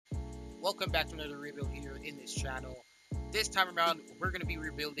welcome back to another rebuild here in this channel. This time around, we're going to be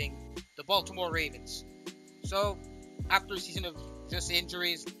rebuilding the Baltimore Ravens. So, after a season of just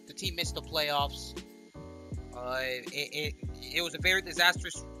injuries, the team missed the playoffs. It was a very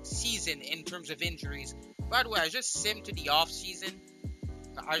disastrous season in terms of injuries. By the way, I just simmed to the offseason.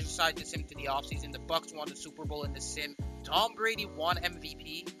 I decided to sim to the offseason. The Bucks won the Super Bowl in the sim. Tom Brady won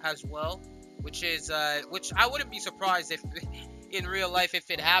MVP as well, which I wouldn't be surprised if in real life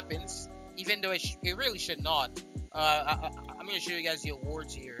if it happens, even though it really should not. I'm going to show you guys the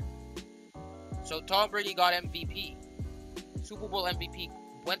awards here. So Tom Brady got MVP. Super Bowl MVP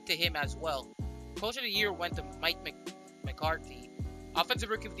went to him as well. Coach of the Year went to Mike McCarthy. Offensive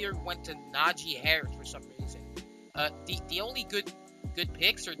Rookie of the Year went to Najee Harris for some reason. The only good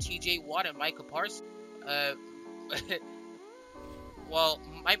picks are T.J. Watt and Micah Parsons. Well,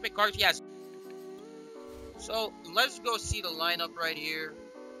 Mike McCarthy has. So let's go see the lineup right here.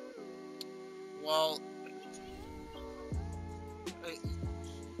 Well,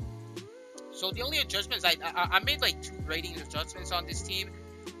 so the only adjustments I made like 2 rating adjustments on this team.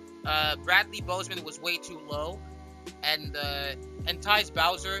 Bradley Bozeman was way too low, and Tyus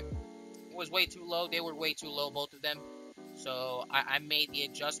Bowser was way too low. They were way too low, both of them. So I made the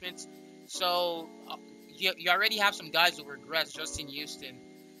adjustments. So you already have some guys who regressed. Justin Houston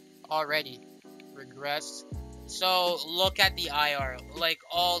already regressed. So look at the IR, like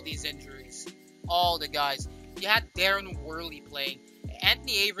all these injuries, all the guys. You had Darren Worley playing.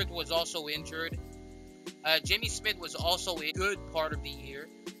 Anthony Averett was also injured. Jimmy Smith was also a good part of the year.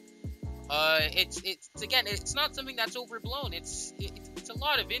 It's not something that's overblown. It's a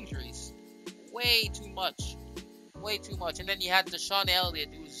lot of injuries, way too much. And then you had Deshaun Elliott,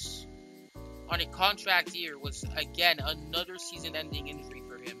 who's on a contract year, was again another season-ending injury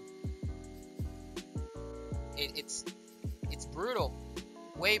for him. It's brutal,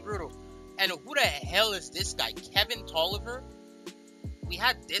 way brutal. And who the hell is this guy, Kevin Tolliver? We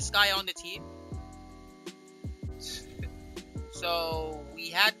had this guy on the team. So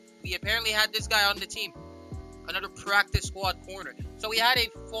we apparently had this guy on the team, another practice squad corner. So we had a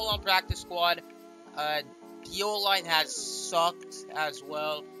full-on practice squad. The O-line has sucked as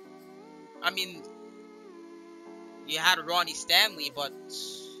well. I mean, you had Ronnie Stanley, but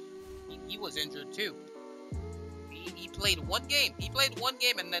he was injured too. He played one game. He played one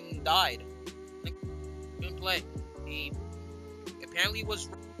game and then died. Didn't play. He apparently was.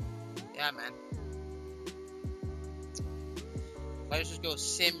 Yeah, man. Let's just go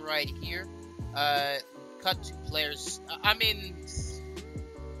sim right here. Cut 2 players.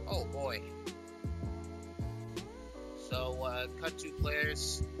 Oh boy. So, cut 2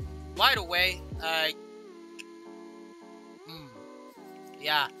 players. By the way,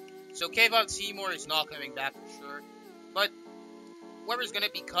 yeah. So Kayvon Seymour is not coming back for sure. But whoever's gonna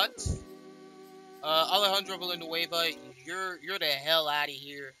be cut, Alejandro Villanueva, you're the hell out of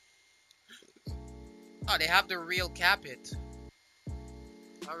here. Oh, they have the real cap hit.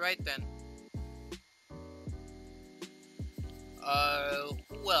 All right then.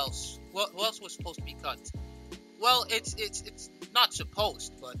 Who else? Who else was supposed to be cut? Well, it's not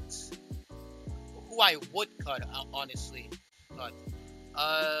supposed, but who I would cut, honestly, cut.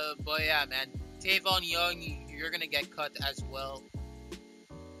 But yeah, man, Tavon Young, you're gonna get cut as well.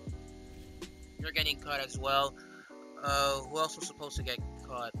 You're getting cut as well. Who else was supposed to get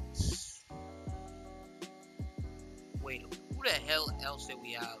cut? Wait, who the hell else did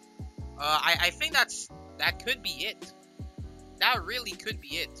we have? I think that could be it. That really could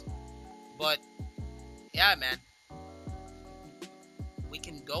be it. But yeah, man, we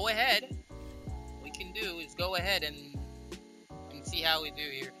can go ahead. What we can do is go ahead and see how we do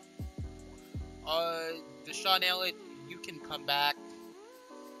here. Deshaun Elliott, you can come back.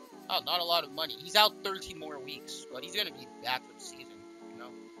 Oh, not a lot of money. He's out 13 more weeks, but he's gonna be back for the season. You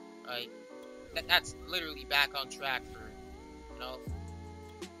know, that's literally back on track for, you know,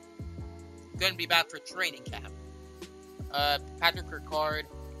 gonna be back for training camp. Patrick Ricard,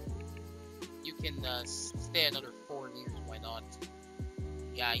 you can stay another 4 years. Why not?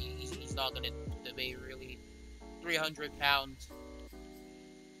 Yeah, he's not gonna debate really. 300-pound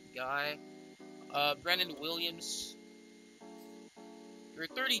guy. Brennan Williams. You're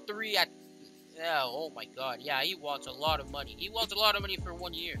 33 at. Yeah, oh my God. Yeah, he wants a lot of money. He wants a lot of money for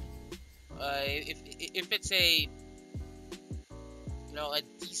 1 year. If it's a, you know, a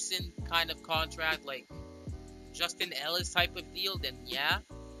decent kind of contract like Justin Ellis type of deal, then yeah.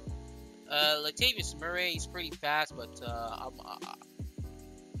 Latavius Murray, he's pretty fast, but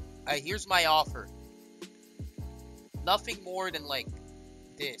here's my offer. Nothing more than like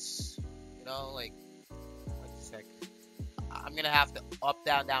this, you know, like a sec. I'm gonna have to up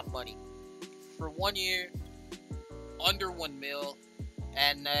down that money. for 1 year, under 1 mil,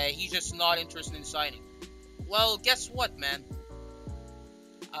 and he's just not interested in signing. Well, guess what, man?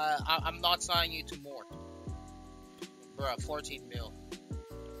 I'm not signing you to more. Bruh, 14 mil.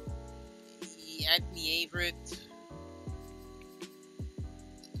 Anthony Averett,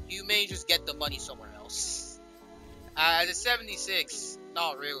 you may just get the money somewhere else. The 76,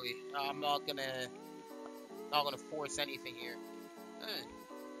 not really. I'm not gonna force anything here.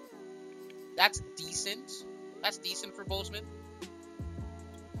 That's decent. That's decent for Bozeman.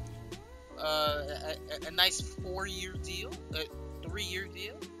 A nice 4-year deal, a 3-year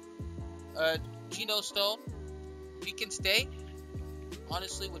deal. Geno Stone, he can stay.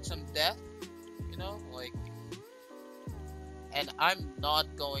 Honestly, with some depth, you know, like. And I'm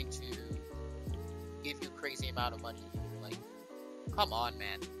not going to give you a crazy amount of money here. Like, come on,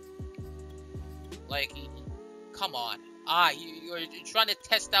 man. Like, come on. You're trying to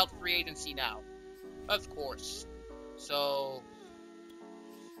test out free agency now. Of course. So,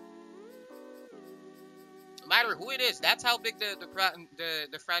 no matter who it is, that's how big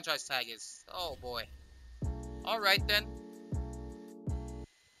the franchise tag is. Oh boy. All right then.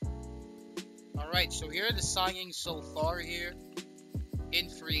 All right. So here are the signings so far here in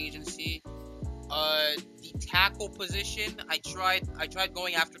free agency. The tackle position, I tried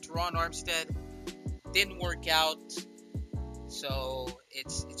going after Teron Armstead, didn't work out. So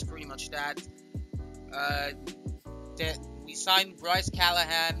it's pretty much that. We signed Bryce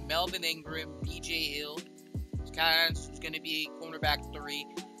Callahan, Melvin Ingram, BJ Hill. Callahan's going to be cornerback 3.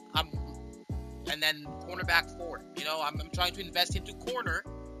 And then cornerback 4. You know, I'm trying to invest into corner.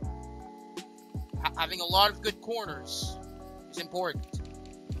 Having a lot of good corners is important.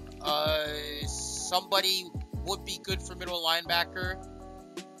 Somebody would be good for middle linebacker.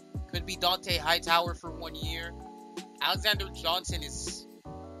 Could be Dante Hightower for 1 year. Alexander Johnson he's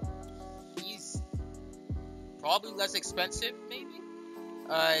probably less expensive, maybe.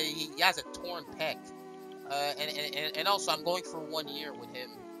 He has a torn pec. And also I'm going for 1 year with him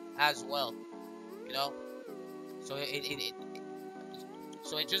as well. You know? So it's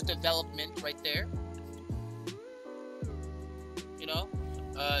just development right there. You know?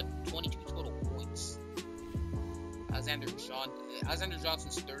 22 total points. Alexander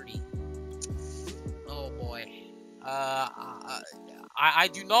Johnson's 30. Oh boy. I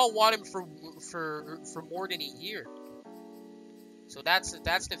do not want him for more than a year. So that's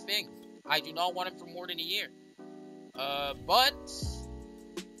the thing. I do not want him for more than a year. But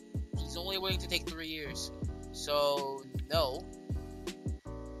he's only willing to take 3 years. So no.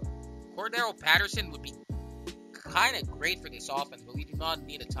 Cordero Patterson would be kind of great for this offense, but we do not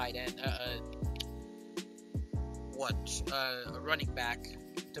need a tight end. A running back.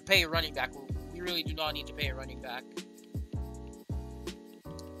 To pay a running back, we really do not need to pay a running back.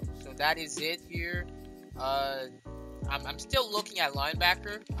 So that is it here. I'm still looking at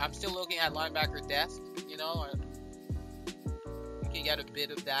linebacker. I'm still looking at linebacker depth. You know, you can get a bit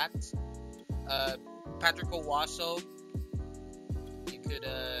of that. Patrick Owasso, you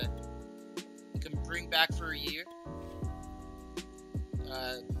can bring back for a year.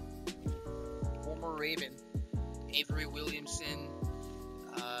 Former Raven, Avery Williamson.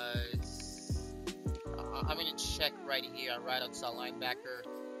 I'm gonna check right here. Right outside linebacker.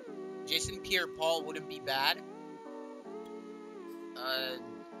 Jason Pierre-Paul wouldn't be bad.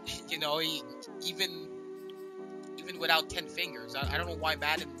 You know, even without 10 fingers, I don't know why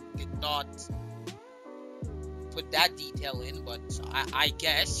Madden did not put that detail in, but I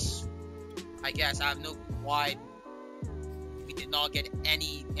guess I have no clue why we did not get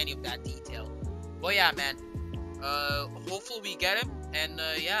any of that detail. But yeah, man. Hopefully we get him, and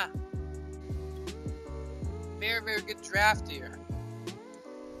yeah. Very, very good draft here.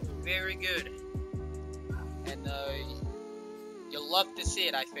 Very good. And you'll love to see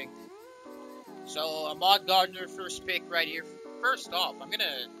it, I think. So Ahmad Gardner, first pick right here. First off,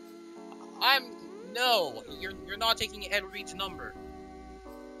 no, you're not taking Ed Reed's number.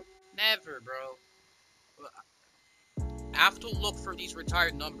 Never, bro. I have to look for these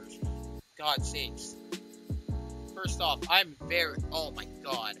retired numbers. God sakes. First off, oh my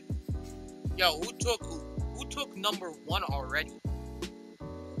god. Yo, who took number 1 already?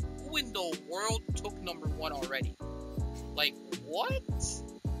 Who in the world took number 1 already? Like, what?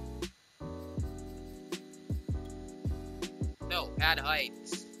 No, bad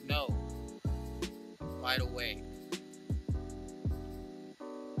heights. No. By the way.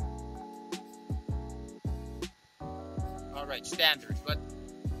 Alright, standard, but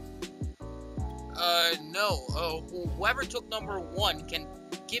no. Whoever took number 1 can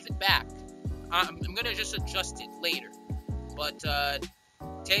give it back. I'm gonna just adjust it later. But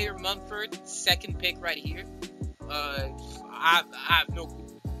Taylor Mumford, second pick right here. I have no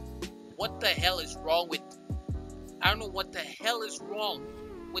clue. What the hell is wrong with... I don't know what the hell is wrong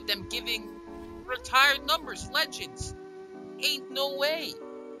with them giving retired numbers, legends. Ain't no way.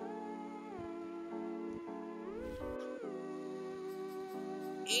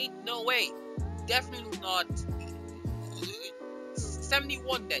 Ain't no way. Definitely not.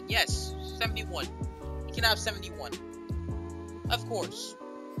 71 then. Yes, 71. You can have 71. Of course.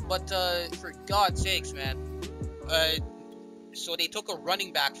 But for God's sakes, man. So they took a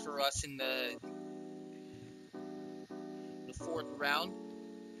running back for us in the 4th round.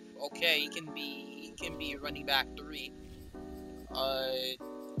 Okay, he can be running back 3.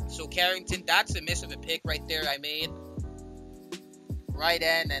 So Carrington, that's a miss of a pick right there I made. Right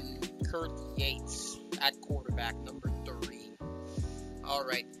end and Kurt Yates at quarterback, number 3. All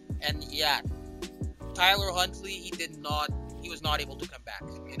right, and yeah, Tyler Huntley, he was not able to come back.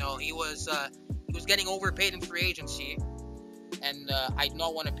 You know, he was getting overpaid in free agency, and I do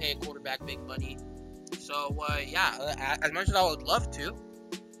not want to pay a quarterback big money. So yeah, as much as I would love to,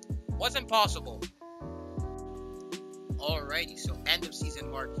 wasn't possible. Alrighty, so end of season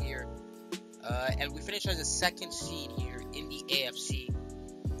mark here, and we finished as a 2nd seed here in the AFC.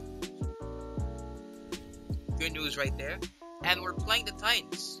 Good news right there. And we're playing the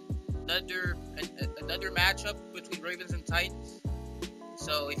Titans. Another matchup between Ravens and Titans.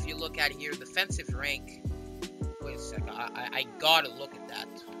 So if you look at here, defensive rank. Wait a second, I gotta look at that.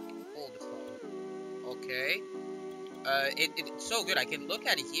 Hold the phone. Okay. It's so good. I can look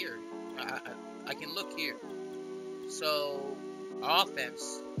at it here. I can look here. So our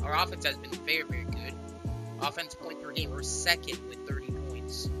offense has been very, very good. Offense point per game, we're 2nd with 30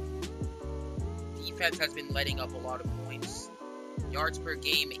 points. Defense has been letting up a lot of points. Yards per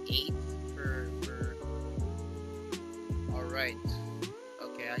game, 8th for alright.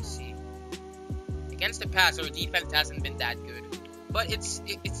 Okay, I see. Against the pass, our defense hasn't been that good. But it's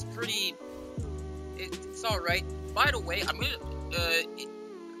alright. By the way, I'm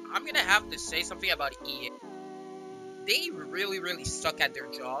gonna have to say something about EA. They really, really suck at their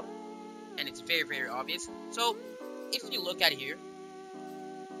job. And it's very, very obvious. So, if you look at here,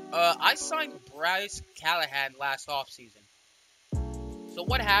 I signed Bryce Callahan last offseason. So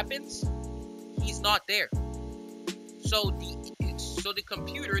what happens? He's not there. So the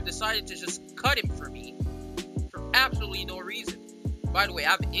computer decided to just cut him for me for absolutely no reason. By the way,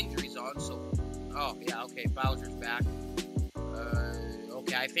 I have injuries on, so oh yeah, okay, Bowser's back.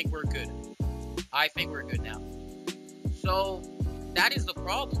 Okay, I think we're good. I think we're good now. So that is the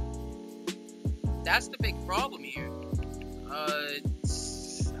problem. That's the big problem here.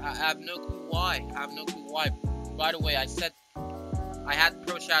 I have no clue why. By the way, I said I had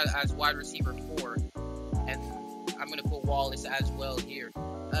Pro Shot as wide receiver 4, and I'm gonna put Wallace as well here.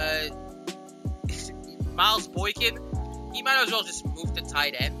 Miles Boykin, he might as well just move to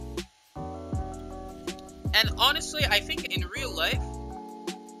tight end. And honestly, I think in real life,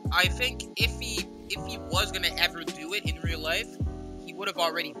 I think if he was gonna ever do it in real life, he would have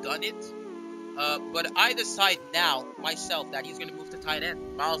already done it. But I decide now, myself, that he's going to move to tight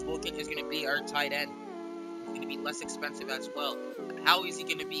end. Miles Boykin is going to be our tight end. He's going to be less expensive as well. How is he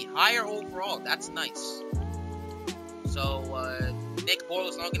going to be? Higher overall. That's nice. So, Nick Boyle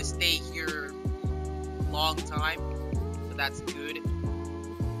is not going to stay here a long time. So that's good.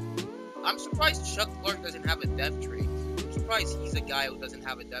 I'm surprised Chuck Clark doesn't have a dev trade. I'm surprised he's a guy who doesn't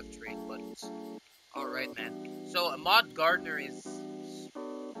have a dev trade. But, alright, man. So, Ahmad Gardner is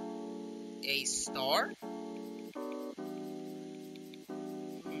a star?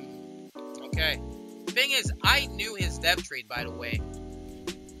 Okay. Thing is, I knew his dev trade, by the way.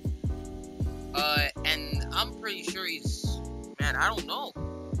 And I'm pretty sure he's... Man, I don't know.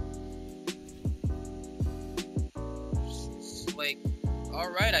 It's like,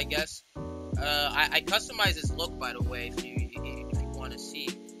 alright, I guess. I customized his look, by the way, if you want to see.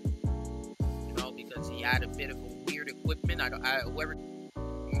 You know, because he had a bit of a weird equipment.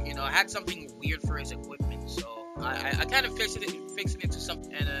 I had something weird for his equipment, so I kind of fixed it into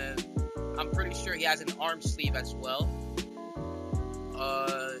something, and I'm pretty sure he has an arm sleeve as well.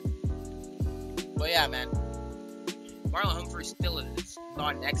 But yeah, man, Marlon Humphrey still is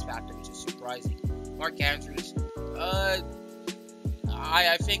not an X Factor, which is surprising. Mark Andrews, I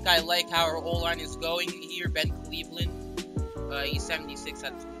think I like how our O-line is going here. Ben Cleveland, he's 76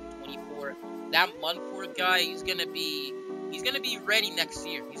 at 24. That Munford guy, he's gonna be ready next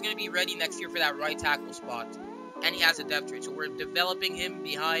year. He's going to be ready next year for that right tackle spot. And he has a depth trade. So we're developing him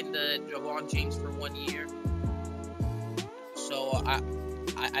behind Javon James for 1 year. So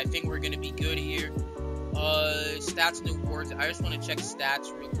I think we're going to be good here. Stats and awards. I just want to check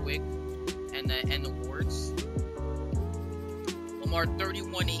stats real quick and awards. Lamar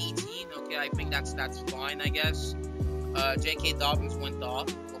 31-18. Okay, I think that's fine, I guess. J.K. Dobbins went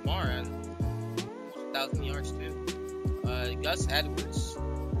off. Lamar had almost 1,000 yards too. Gus Edwards.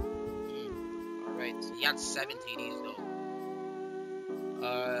 All right, he had 7 TDs though.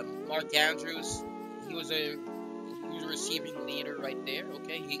 Mark Andrews, he was a receiving leader right there.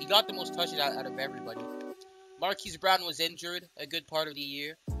 Okay, he got the most touches out of everybody. Marquise Brown was injured a good part of the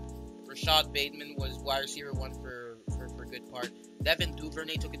year. Rashad Bateman was wide receiver 1 for a good part. Devin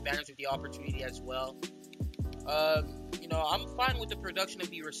Duvernay took advantage of the opportunity as well. You know, I'm fine with the production of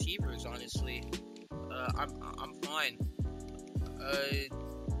the receivers, honestly. I'm fine.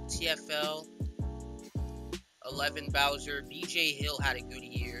 TFL, 11 Bowser. BJ Hill had a good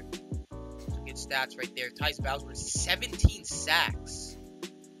year. Some good stats right there. Tyus Bowser, 17 sacks.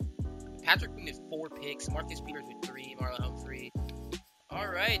 Patrick Queen with 4 picks. Marcus Peters with 3. Marlon Humphrey.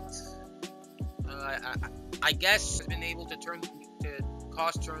 Alright. I guess has been able to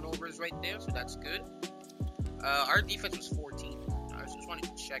cause turnovers right there, so that's good. Our defense was 14. I just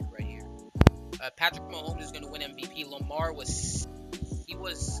wanted to check right here. Patrick Mahomes is going to win MVP. Lamar was,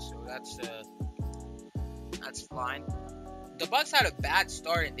 so that's fine. The Bucks had a bad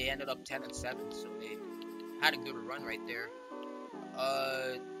start and they ended up 10-7, so they had a good run right there.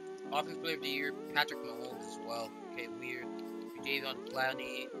 Offensive Player of the Year, Patrick Mahomes as well. Okay, weird. Javion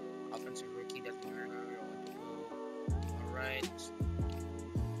Clowney, Offensive Rookie, that's weird. Alright.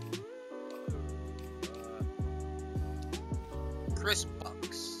 Chris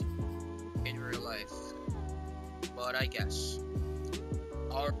Bucks in real life, but I guess.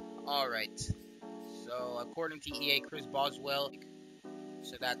 Alright. So according to EA, Chris Boswell.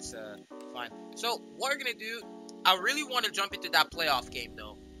 So that's fine. So what we're gonna do? I really want to jump into that playoff game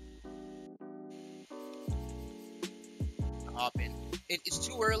though. Hop in. It's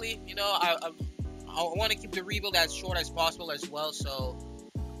too early, you know. I want to keep the rebuild as short as possible as well, so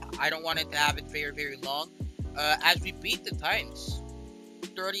I don't want it to have it very, very long. As we beat the Titans,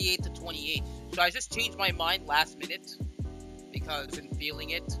 38-28. So I just changed my mind last minute because I wasn't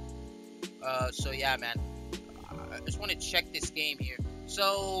feeling it. So yeah, man. I just want to check this game here.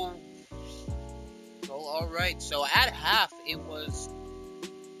 So all right. So at half, it was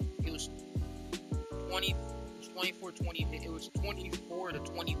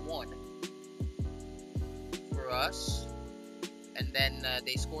 24-21 for us, and then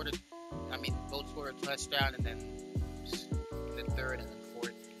they scored both scored a touchdown, and then the third and then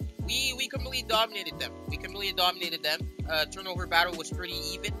fourth. We completely dominated them. Turnover battle was pretty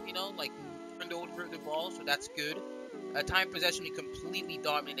even, you know, like turned over the ball, so that's good. Time possession, we completely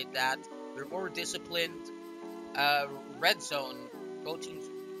dominated that. We're more disciplined. Red zone, both teams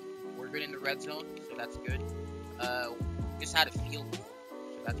were good in the red zone, so that's good. Just had a field goal,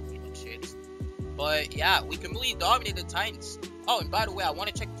 so that's pretty much it. But yeah, we completely dominated the Titans. Oh, and by the way, I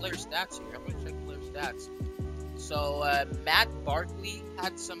want to check player stats here. I'm going to check player stats. So Matt Barkley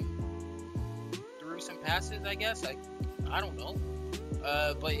had threw some passes, I guess. I don't know.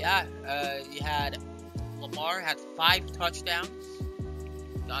 But yeah, you had Lamar had 5 touchdowns,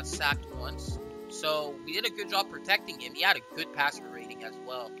 got sacked once. So we did a good job protecting him. He had a good passer rating as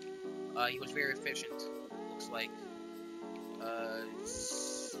well. He was very efficient. Looks like.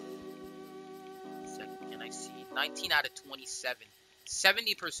 Can I see? 19 out of 27.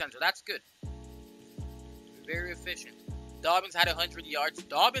 70%, so that's good. Very efficient. Dobbins had 100 yards.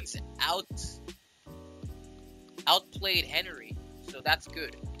 Dobbins outplayed Henry, so that's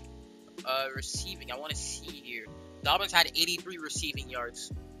good. Receiving, I want to see here. Dobbins had 83 receiving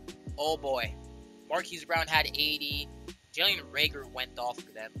yards. Oh boy. Marquise Brown had 80. Jalen Reagor went off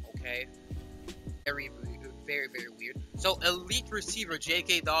for them, okay? Very, very, very weird. So, elite receiver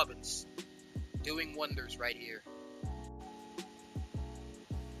J.K. Dobbins doing wonders right here.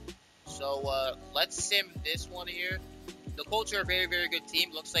 So, let's sim this one here. The Colts are a very, very good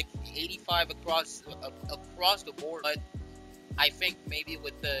team. Looks like 85 across the board, but I think maybe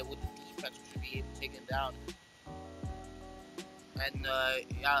with the defense we should be able to take it down. And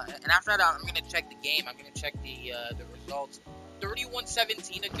yeah, and after that, I'm gonna check the game. I'm gonna check the results.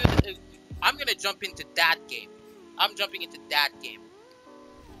 31-17. I'm gonna jump into that game. I'm jumping into that game.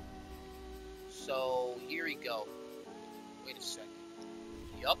 So here we go. Wait a second.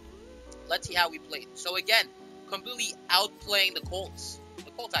 Yup. Let's see how we played. So again, completely outplaying the Colts.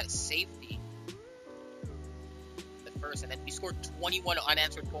 The Colts had a safety at first, and then we scored 21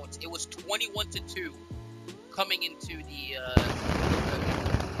 unanswered points. It was 21-2 coming into the.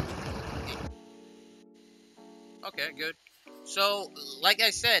 Okay, good. So, like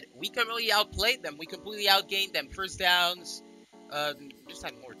I said, we completely outplayed them. We completely outgained them. First downs, just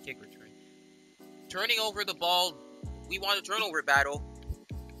had more kick return. Turning over the ball, we won a turnover battle.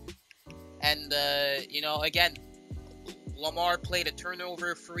 And, you know, again, Lamar played a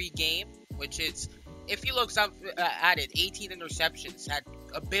turnover-free game, which is, if you look at it, 18 interceptions, had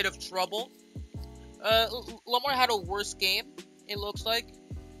a bit of trouble. Lamar had a worse game, it looks like.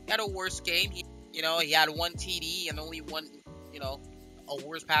 He had a worse game. He had one TD and only one, a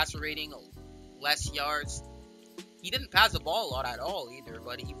worse passer rating, less yards. He didn't pass the ball a lot at all either,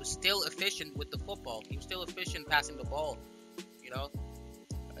 but he was still efficient with the football. He was still efficient passing the ball,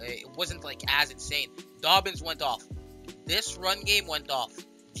 It wasn't like as insane. Dobbins went off. This run game went off.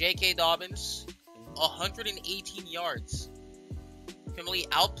 J.K. Dobbins, 118 yards. Completely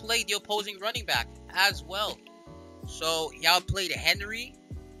outplayed the opposing running back as well. So he outplayed Henry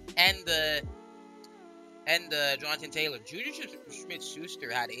and Jonathan Taylor. Juju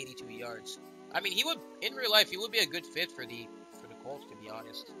Smith-Schuster had 82 yards. I mean, in real life he would be a good fit for the Colts, to be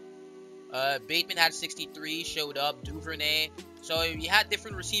honest. Bateman had 63, showed up. Duvernay. So you had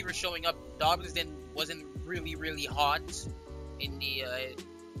different receivers showing up. Dobbins wasn't really hot in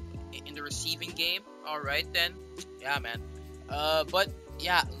the receiving game. All right then, yeah, man. But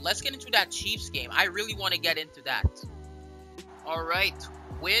yeah, let's get into that Chiefs game. I really want to get into that. All right,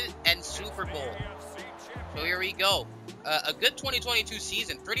 win and Super Bowl. So here we go. A good 2022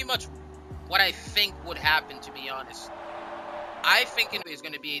 season. Pretty much what I think would happen, to be honest. I think it is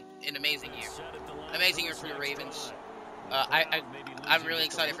going to be an amazing year. Amazing year for the Ravens. I'm really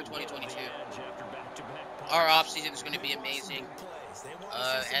excited for 2022. Our offseason is going to be amazing.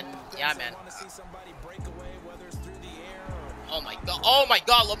 And yeah, man. Oh my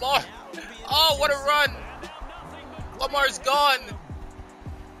God, Lamar. Oh, what a run. Lamar's gone.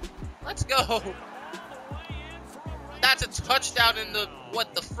 Let's go. That's a touchdown in the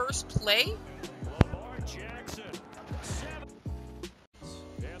first play?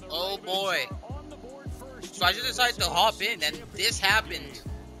 Oh boy. So I just decided to hop in and this happened.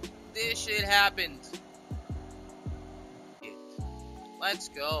 This shit happened. Let's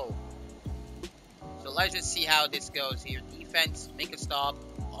go. So let's just see how this goes here. Defense, make a stop.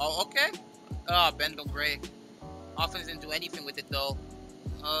 Oh, okay. Bend don't break. Offense didn't do anything with it though.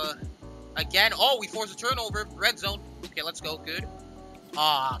 Again. Oh, we forced a turnover. Red zone. Okay, let's go. Good.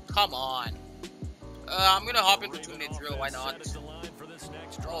 Come on. I'm gonna hop in for 2-minute drill. Why not?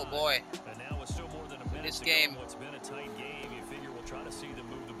 Oh boy. This game. It's been a tight game. You figure we'll try to see them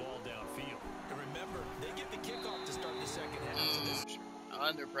move the ball downfield. And remember, they get the kickoff to start the second half.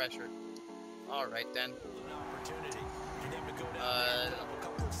 Under pressure. All right then.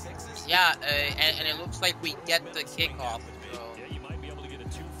 Yeah, and it looks like we get the kickoff. So. Yeah, you might be able to get a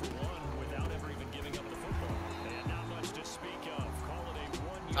 2-for-1 without ever even giving up the football. And not much to speak of. Call it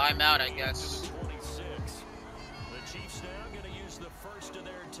a 1-yard timeout, I guess. The Chiefs now going to use the first of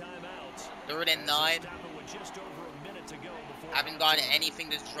their timeouts. 3rd and 9. Haven't gotten anything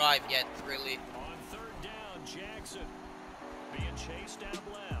this drive yet, really. On 3rd down, Jackson being chased out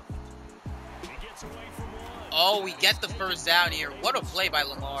left. He gets away from one. Oh, we get the first down here. What a play by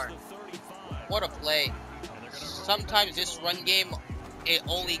Lamar. What a play. Sometimes this run game, it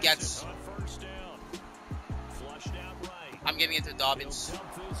only gets... I'm giving it to Dobbins.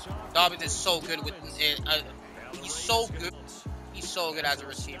 Dobbins is so good with it. He's so good. He's so good as a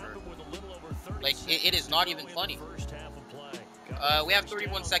receiver. Like, it is not even funny. We have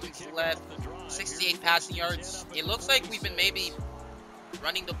 31 seconds left. 68 passing yards. It looks like we've been maybe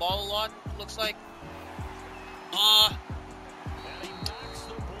running the ball a lot. It looks like.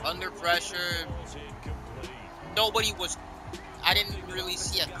 Under pressure. Nobody was... I didn't really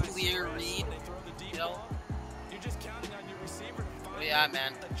see a clear read. You know? But yeah,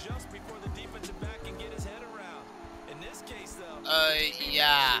 man.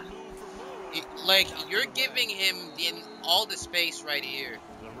 Yeah. Like, you're giving him all the space right here.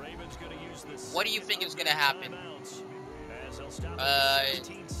 What do you think is going to happen?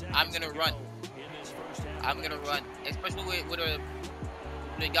 I'm going to run. I'm going to run. Especially with a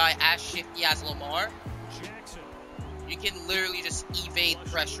guy as shifty as Lamar. You can literally just evade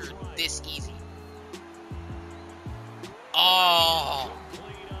pressure this easy. Oh.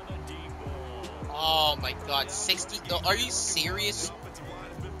 Oh my God. 60. Are you serious?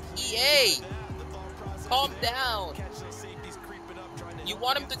 EA. Calm down. You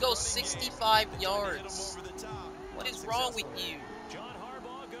want him to go 65 yards. What is wrong with you?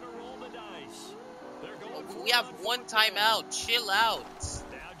 We have one timeout. Chill out.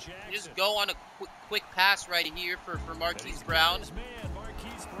 Just go on a quick pass right here for Marquise Brown.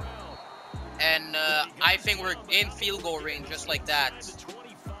 And I think we're in field goal range just like that.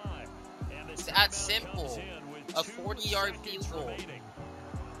 It's that simple. A 40-yard field goal.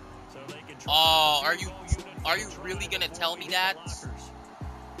 Oh, are you really gonna tell me that?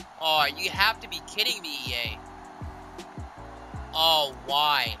 Oh, you have to be kidding me, EA. Oh,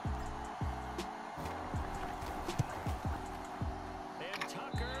 why?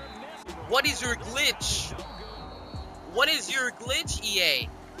 What is your glitch? What is your glitch, EA?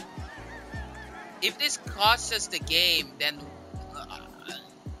 If this costs us the game, then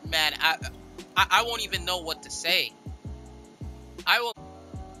man, I won't even know what to say. I will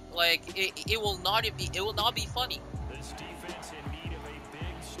like it will not be funny.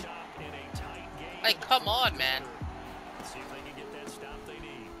 Like, come on, man.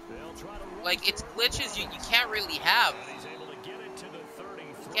 Like, it's glitches you can't really have.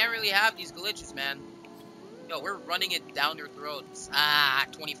 You can't really have these glitches, man. Yo, we're running it down their throats.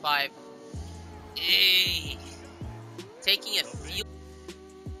 25. Taking a field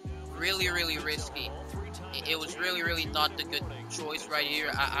really risky. It was really not the good choice right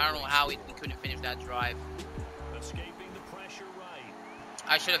here. I don't know how we couldn't finish that drive.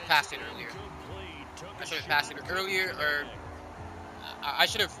 I should have passed it earlier. Or I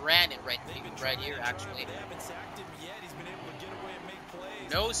should have ran it right here, actually.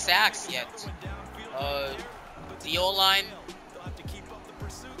 No sacks yet. The O-line,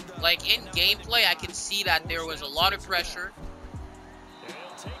 like, in gameplay, I can see that there was a lot of pressure.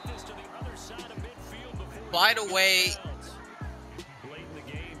 By the way,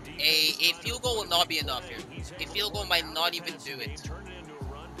 a field goal will not be enough here. A field goal might not even do it.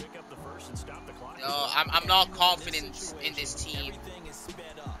 I'm not confident in this team.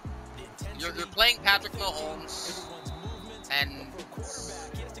 You're playing Patrick Mahomes, and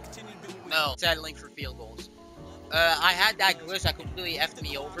no, settling for field goals. I had that glitch that completely effed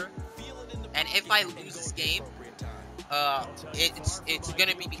me over, and if I lose this game, it's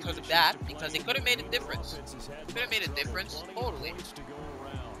gonna be because of that, because it could have made a difference. Totally.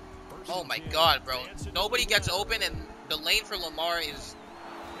 Oh my god, bro. Nobody gets open, and the lane for Lamar is...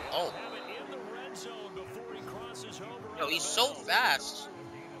 Oh. Yo, he's so fast.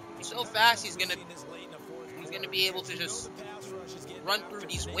 He's gonna be able to just run through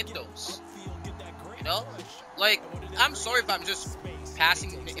these windows. You know? Like, I'm sorry if I'm just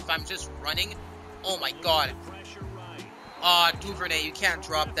running. Oh my god. Duvernay, you can't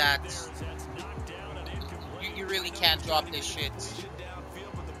drop that. You really can't drop this shit.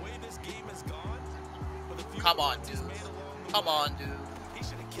 Come on, dude.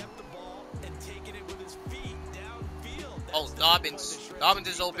 Oh, Dobbins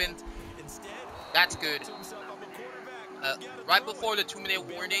is open. That's good. Right before the 2-minute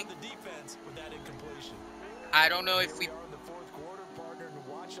warning. I don't know if we...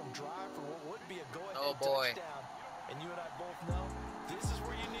 Oh boy.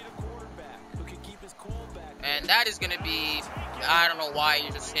 And that is going to be... I don't know why you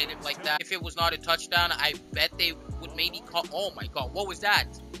just hit him like that. If it was not a touchdown, I bet they would maybe call... Oh my god, what was that?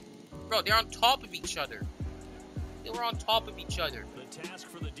 Bro, they're on top of each other. They were on top of each other.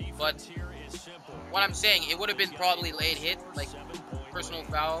 But what I'm saying, it would have been probably late hit, like personal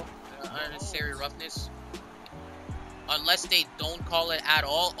foul, unnecessary roughness. Unless they don't call it at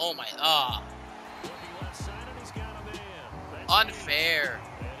all. Oh my, unfair.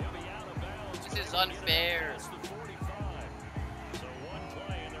 This is unfair.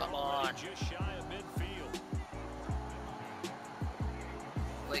 Come on.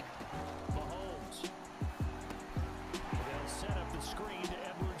 Like,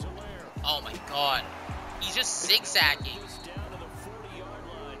 oh my god. He's just zigzagging.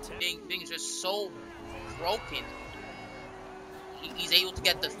 Things just so broken. He's able to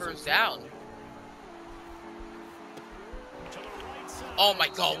get the first down. Oh my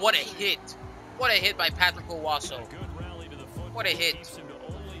god, what a hit. What a hit by Patrick Owasso. What a hit.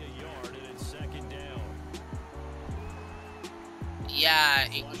 Yeah,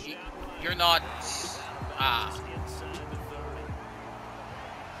 you're not...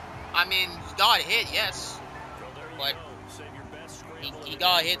 I mean, he got hit, yes. But he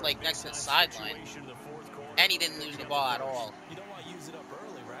got hit like next to the sideline. And he didn't lose the ball at all. You don't want to use it up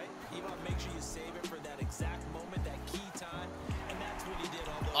early, right? You want to make sure you save it for that exact moment, that key time. And that's what he did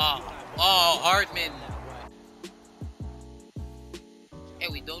all the Hartman. Hey,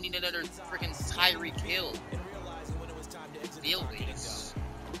 we don't need another freaking Tyreek Hill. Deal with this.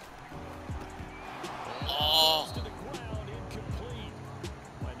 Oh.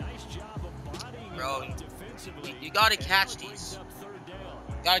 Bro, you gotta catch these.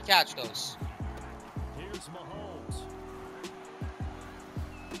 Gotta catch those.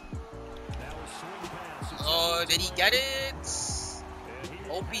 Did he get it?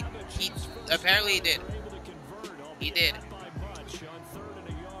 Hope he apparently he did. He did.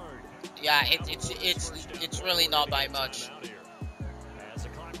 Yeah, it's really not by much.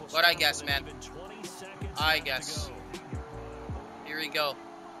 But I guess, man. I guess. Here we go.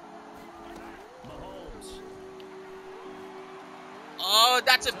 Oh,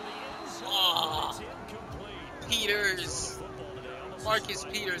 that's a... Oh, Peters. Marcus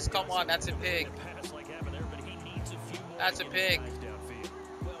Peters, come on, that's a pig. That's a pig.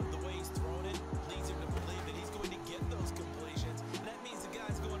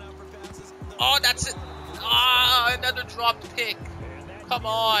 Oh, that's it. Ah, another dropped pick. Come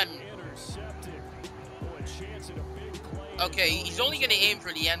on. Okay, he's only going to aim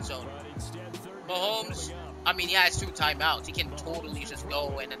for the end zone. Mahomes, I mean, he has 2 timeouts. He can totally just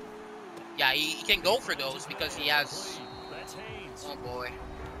go and... Yeah, he can go for those because he has... Oh, boy.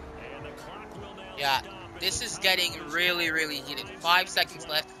 Yeah, this is getting really, really heated. 5 seconds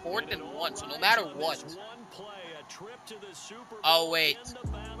left. 4th and 1, so no matter what... Oh, wait.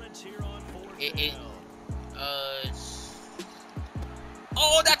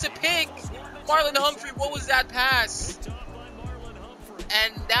 Oh, that's a pick! Marlon Humphrey, what was that pass?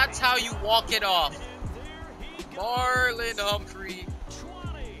 And that's how you walk it off. Marlon Humphrey.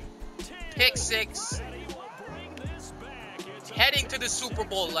 Pick 6. Heading to the Super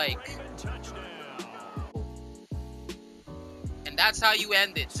Bowl like. And that's how you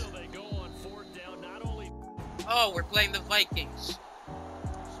end it. Oh, we're playing the Vikings.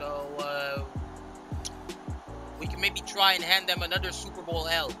 So, we can maybe try and hand them another Super Bowl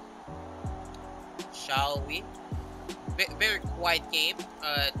L. Shall we? Very quiet game.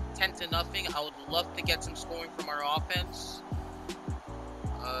 10-0. I would love to get some scoring from our offense.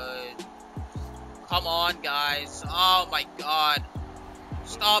 Come on, guys. Oh, my God.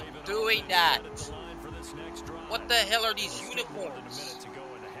 Stop doing that. What the hell are these uniforms?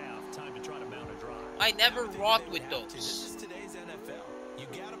 I never rocked with those. This is today's NFL. You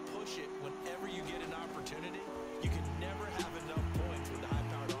gotta push it whenever you get an opportunity. You can never have enough points with the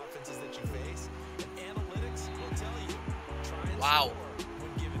high-powered offenses that you face. And analytics will tell you. Try and score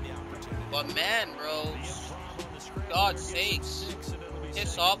when given the opportunity. But man, bro, for God's sakes,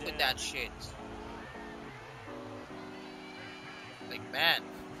 piss off with that shit. Like, man.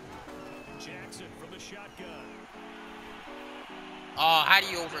 Jackson from the shotgun. Oh, how do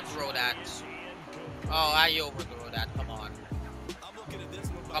you overthrow that? Oh, how do you overthrow that? Come on. I'm looking at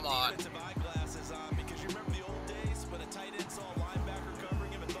this with my Come on. defensive eyeglasses on because you remember the old days when a tight end saw a linebacker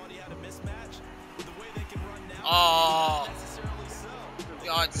covering him and thought he had a mismatch? With the way they can run now, Oh, not necessarily so. for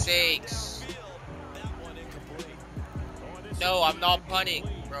God's sakes. That one incomplete. No, I'm not punting,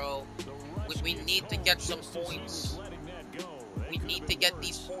 bro. We need to get some points. We need to get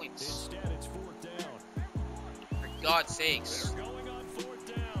these points. For God's sakes.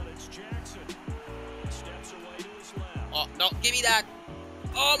 Oh, no, give me that.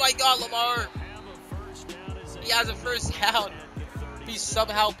 Oh my God, Lamar. He has a first down. He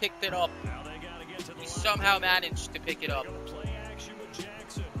somehow picked it up. He somehow managed to pick it up.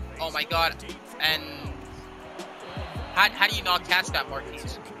 Oh my God. And how do you not catch that,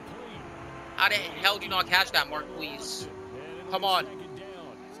 Marquise? How the hell do you not catch that, Marquise? Come on.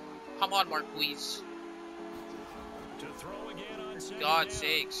 Come on, Marquise. For God's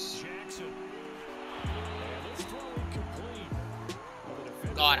sakes.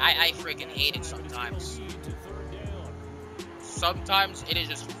 God, I freaking hate it sometimes. Sometimes it is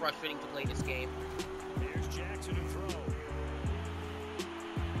just frustrating to play this game.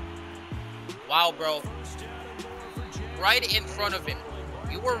 Wow, bro. Right in front of him.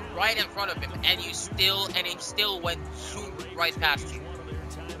 You were right in front of him, and he still went zoomed right past you.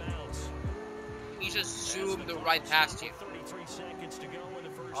 He just zoomed right past you.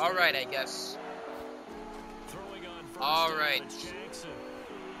 Alright, I guess. Alright.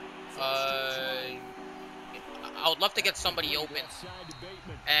 I would love to get somebody open.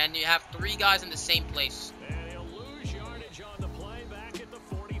 And you have 3 guys in the same place.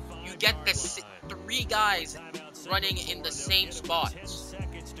 You get the 3 guys running in the same spot.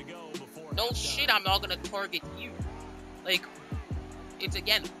 No shit, I'm not gonna target you. Like, it's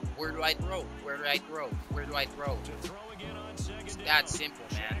again, where do I throw? Where do I throw? Where do I throw? It's that simple,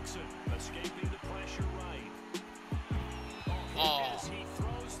 man. Oh.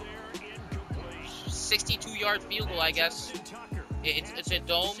 62-yard field goal, I guess. It's a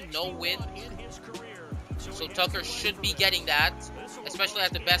dome, no wind. So Tucker should be getting that, especially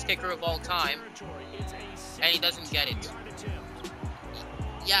as the best kicker of all time. And he doesn't get it.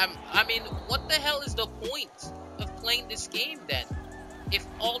 Yeah, I mean, what the hell is the point of playing this game then? if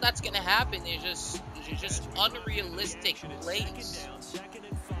all that's gonna happen is just unrealistic plays.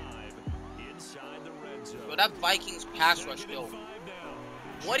 But that Vikings pass rush, though.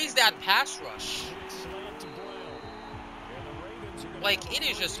 What is that pass rush? Like, it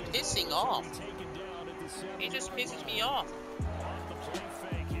is just pissing off. It just pisses me off.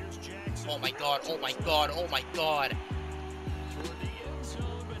 Oh my god, oh my god, oh my god.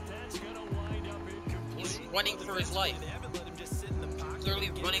 He's running for his life.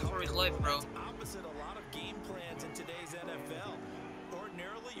 Clearly running for his life, bro. Opposite a lot of game plans in today's NFL.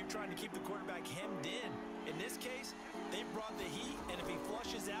 Ordinarily, you're trying to keep the quarterback hemmed in. In this case, they brought the heat, and if he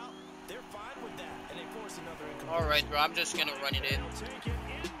flushes out, they're fine with that, and they force another incomplete. Alright, bro, I'm just gonna run it in.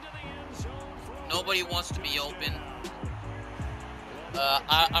 Nobody wants to be open.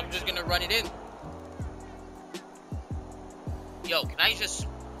 I'm just gonna run it in. Yo, can I just...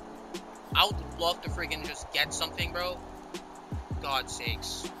 I would love to friggin' just get something, bro. God's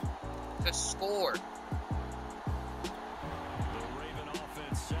sakes. Just score. The Raven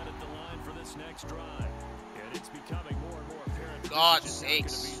offense set at the line for this next drive. And it's becoming more and more apparent. God's this is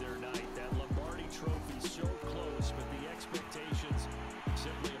sakes. not gonna be their night. That Lombardi trophy so close, but the expectations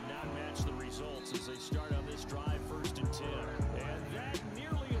simply have not matched the results as they start on this drive, 1st and 10. And that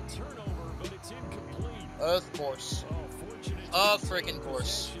nearly a turnover, but it's incomplete. Of course. Of freaking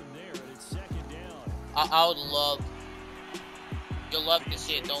course. There, and it's 2nd down. I would love... You'll love to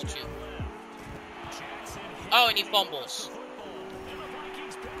see it, don't you? Oh, and he fumbles.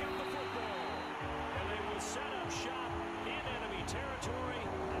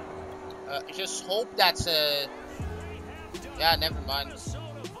 Just hope that's a... Yeah, never mind.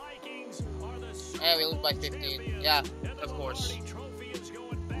 Yeah, we lose by 15. Yeah, of course.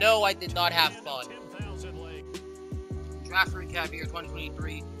 No, I did not have fun. Draft recap year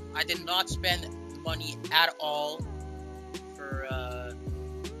 2023. I did not spend money at all for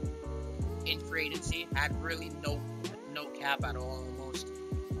in free agency. Had really no cap at all almost.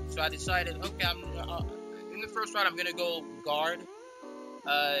 So I decided, okay, I'm in the first round I'm gonna go guard.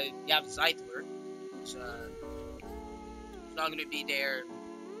 You have Zeitler. He's not gonna be there,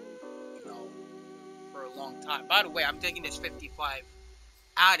 you know, for a long time. By the way, I'm taking this 55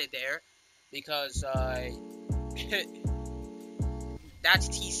 out of there because that's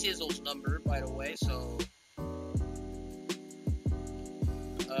T Sizzle's number, by the way. So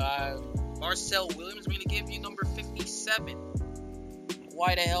Marcel Williams, I'm gonna give you number 57.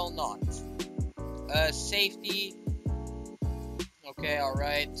 Why the hell not? Safety. Okay,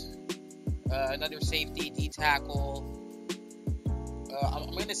 alright. Another safety, D tackle.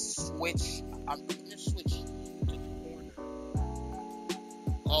 I'm gonna switch. I'm gonna switch to the corner.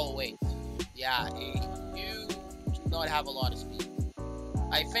 Oh wait, yeah, you do not have a lot of speed.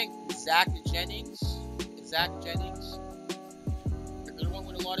 I think Zach Jennings. The one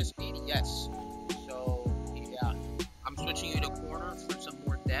with a lot of speed, yes. So yeah, I'm switching you to corner for some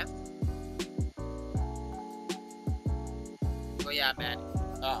more depth. But yeah, man,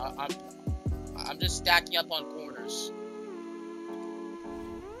 I'm just stacking up on corners,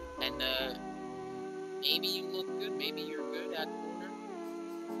 and maybe you look good, maybe you're good at corner.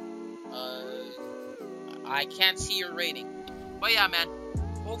 I can't see your rating, but yeah, man.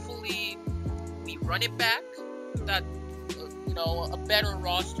 Hopefully, we run it back. That you know, a better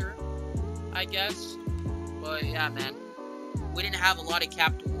roster, I guess. But yeah, man, we didn't have a lot of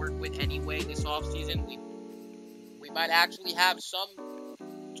cap to work with anyway this offseason. We might actually have some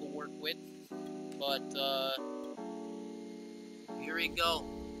to work with, but here we go.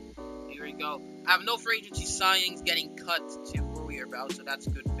 I have no free agency signings getting cut to worry about, so that's a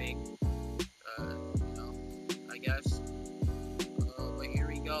good thing. You know, I guess. But here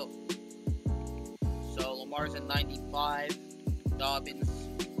we go. So Lamar's at 95. Dobbins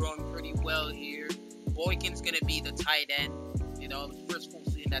growing pretty well here. Boykin's gonna be the tight end. You know, first full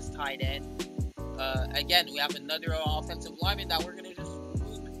season as tight end. Again, we have another offensive lineman that we're gonna just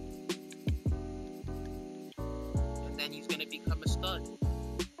move, and then he's gonna become a stud.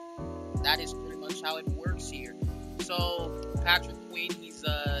 That is pretty much how it works here. So Patrick Queen, he's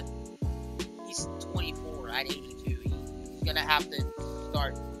 24 at 82. He's gonna have to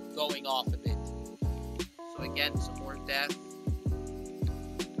start going off a bit. So again, some more depth.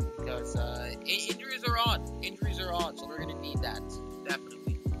 Because injuries are on, so we're gonna need that.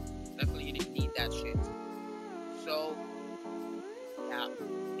 Definitely gonna need that shit. So yeah,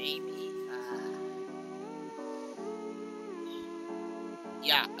 maybe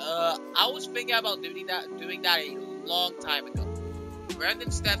I was thinking about doing that a long time ago.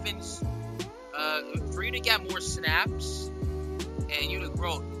 Brandon Stephens, for you to get more snaps and you to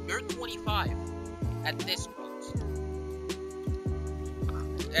grow, you're 25 at this point.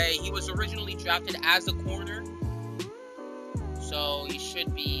 He was originally drafted as a corner, so he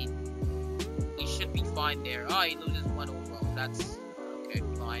should be fine there. Oh, he loses 1 overall. That's okay,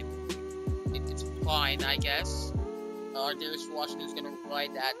 fine. It's fine, I guess. Darius Washington's gonna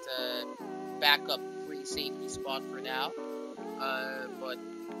ride that backup free safety spot for now. But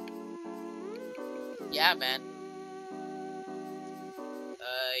yeah, man.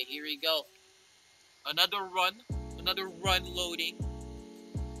 Here we go. Another run loading,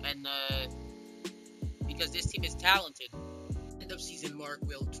 and because this team is talented. End of season mark,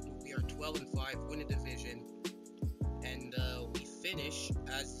 we are 12-5, win a division, and we finish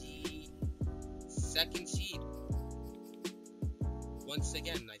as the 2nd seed. Once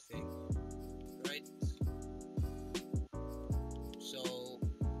again, I think, right? So,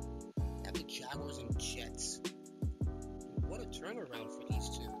 at the Jaguars and Jets. What a turnaround for these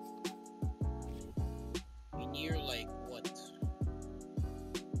two. In year, like, what?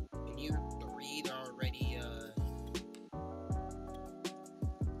 In year 3, they're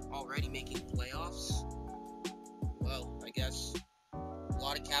already making playoffs? Well, I guess a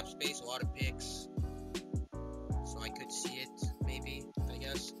lot of cap space, a lot of picks. So I could see it, maybe, I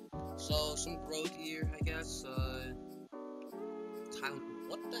guess. So, some growth here, I guess. Tyler,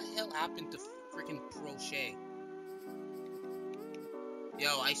 what the hell happened to freaking Crochet?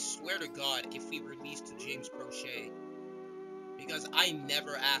 Yo, I swear to God, if we released James Crochet, because I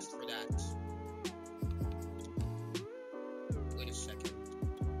never asked for that. Wait a second.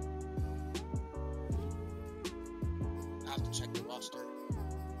 I have to check the roster.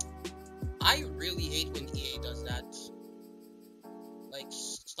 I really hate when EA does that. Like,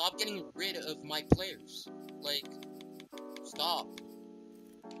 stop getting rid of my players. Like, stop.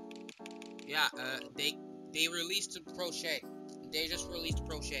 Yeah, they released Crochet. They just released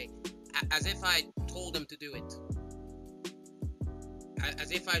Crochet. As if I told them to do it.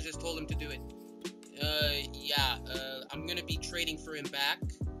 As if I just told them to do it. Yeah, I'm gonna be trading for him back.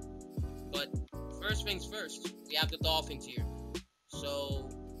 But first things first, we have the Dolphins here. So,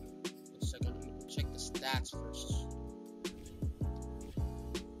 wait a second, let me check the stats first.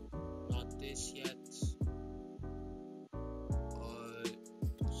 Not this yet.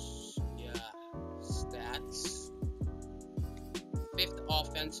 Yeah, stats. 5th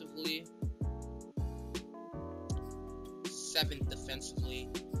offensively. 7th defensively.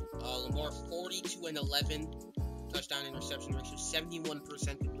 Lamar 42-11. Touchdown interception ratio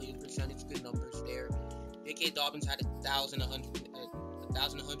 71% completion percentage. Good numbers there. J.K. Dobbins had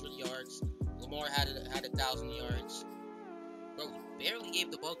 1,100 yards. Lamar had 1,000 yards. Bro, he barely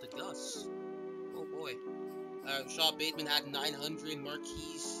gave the ball to Gus. Oh boy. Shaw Bateman had 900.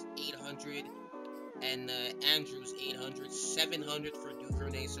 Marquise 800. And Andrews 800. 700 for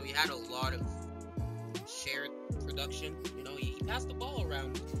Duvernay. So he had a lot of shared production. You know, he passed the ball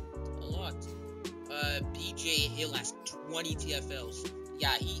around a lot. BJ Hill has 20 TFLs.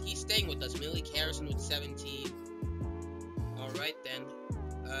 Yeah, he's staying with us. Malik Harrison with 17. Alright then.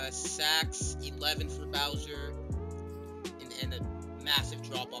 Sacks 11 for Bowser. And a massive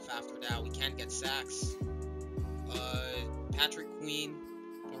drop off after that. We can't get sacks. Patrick Queen.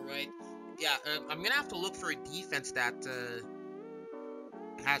 Alright. Yeah, I'm gonna have to look for a defense that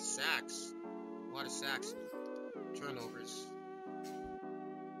has sacks. A lot of sacks. Turnovers.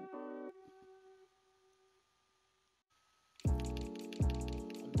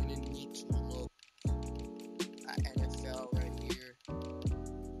 I'm gonna need to look at NFL right here.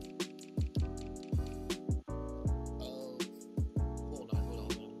 Oh, hold on.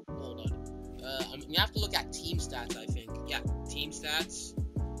 I'm gonna have to look at team stats, I think. Yeah, team stats.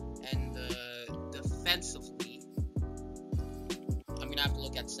 And defensively, I'm gonna have to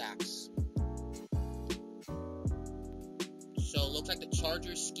look at sacks. So it looks like the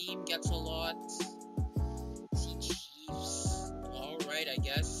Chargers scheme gets a lot. See Chiefs, all right, I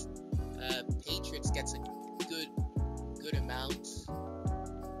guess. Patriots gets a good amount.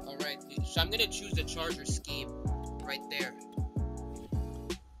 All right, so I'm gonna choose the Chargers scheme right there.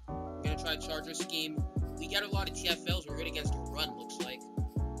 I'm gonna try Chargers scheme. We get a lot of TFLs. We're good against the run, looks like,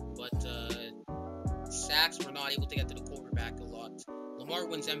 but sacks we're not able to get to the quarterback a lot. Lamar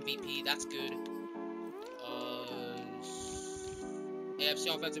wins MVP. That's good. AFC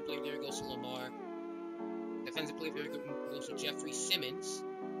Offensive Player of the Year goes to Lamar. Defensive Player of the Year goes to Jeffrey Simmons.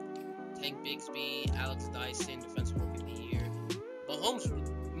 Tank Bigsby, Alex Dyson, Defensive Rookie of the Year.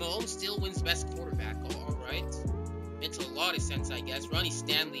 Mahomes still wins Best Quarterback. Oh, alright. Makes a lot of sense, I guess. Ronnie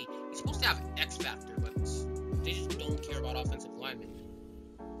Stanley, he's supposed to have an X Factor, but they just don't care about offensive linemen.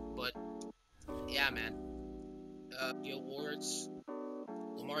 But, yeah, man. The awards.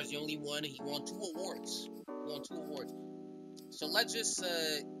 Lamar's the only one. He won 2 awards. So let's just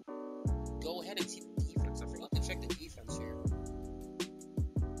go ahead and see the defense. I forgot to check the defense here.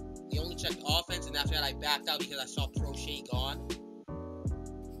 We only checked offense, and after that I backed out because I saw Prochet gone.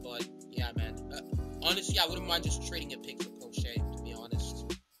 But yeah, man. Honestly, I wouldn't mind just trading a pick for Prochet, to be honest.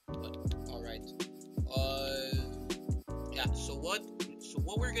 But all right. Yeah. So what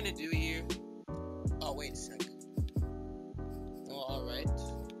we're gonna do here? Oh, wait a second. Oh, all right.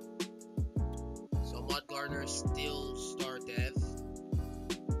 So Ahmad Gardner is still star dev,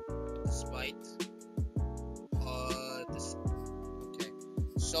 despite this. Okay.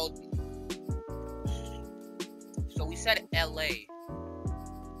 So we said LA.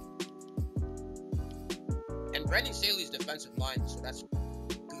 And Brandon Staley's defensive line, so that's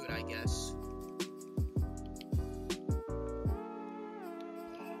good, I guess.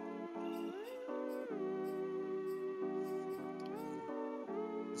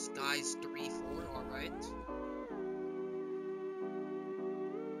 This guy's 3-4, alright.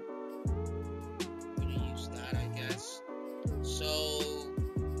 Gonna use that, I guess. So,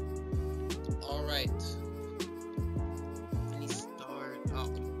 alright. Can he start?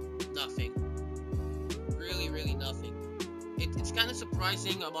 Oh, nothing. Really nothing. It's kind of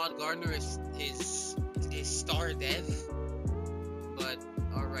surprising Ahmad Gardner is star dev, but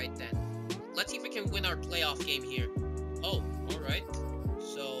alright then. Let's see if we can win our playoff game here. Oh, alright.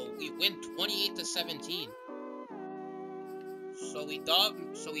 So we win 28-17. So we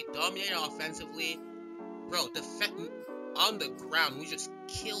dominated offensively. Bro, on the ground, we just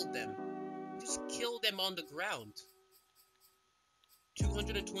killed them. On the ground.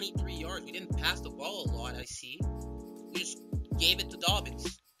 223 yards. We didn't pass the ball a lot, I see. We just gave it to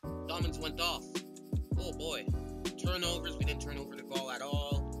Dobbins. Dobbins went off. Oh boy. Turnovers, we didn't turn over the ball at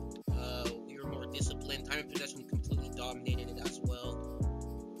all. We were more disciplined. Time of possession, completely dominated it as well.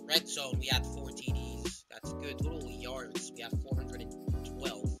 Red zone, we had 4 TDs. That's good. Total yards, we had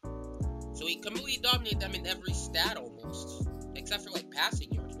 412. So we completely dominated them in every stat almost. Except for like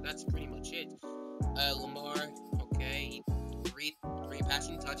passing yards, but that's pretty much it. Lamar, okay. Three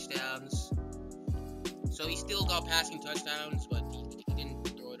passing touchdowns. So he still got passing touchdowns, but he didn't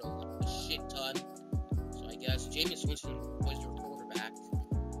throw it a shit ton. So I guess Jameis Winston was your quarterback.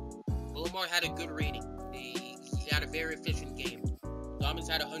 But Lamar had a good rating. He had a very efficient game. Dobbins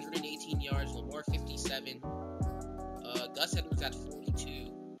had 118 yards, Lamar 57. Gus Edwards had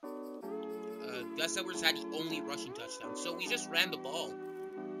 42. Gus Edwards had the only rushing touchdown. So we just ran the ball.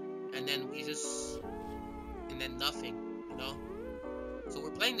 And then nothing, you know? So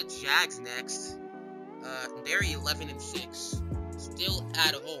we're playing the Jags next. They're 11-6. Still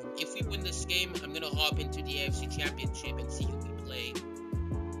at home. If we win this game, I'm gonna hop into the AFC Championship and see who we play.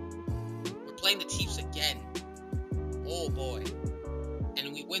 We're playing the Chiefs again. Oh boy.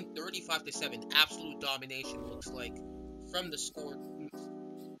 And we win 35-7. Absolute domination, looks like, from the scoreboard.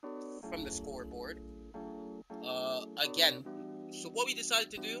 Again. So what we decided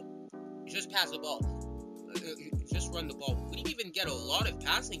to do is just pass the ball. Just run the ball. We didn't even get a lot of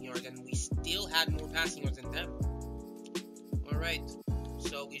passing yards, and we still had more passing yards than them. Alright,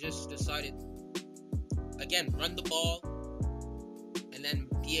 so we just decided, again, run the ball, and then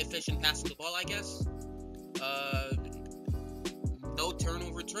be efficient passing the ball, I guess. No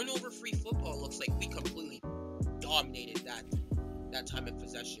turnover. Turnover-free football. Looks like we completely dominated that time of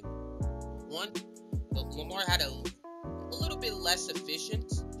possession. Lamar had a little bit less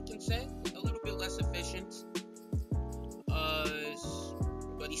efficient, you can say. A little bit less efficient.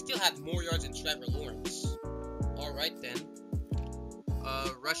 But he still had more yards than Trevor Lawrence. Alright then.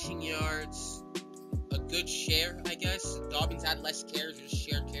 Rushing yards. A good share, I guess. Dobbins had less carries, just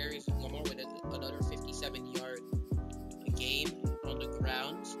shared carries. Lamar with another 57-yard game on the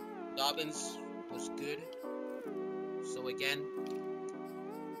ground. Dobbins was good. So again,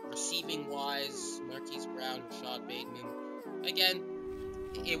 receiving wise, Marquise Brown, Rashad Bateman. Again,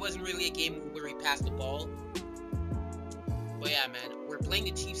 it wasn't really a game where we passed the ball. But yeah, man, we're playing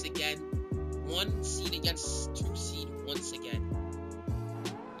the Chiefs again. 1 seed against 2 seed once again.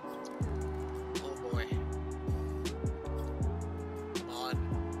 Oh boy. Come on.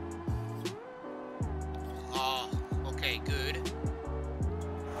 Okay, good.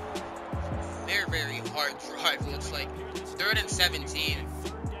 Very hard drive. Looks like 3rd and 17.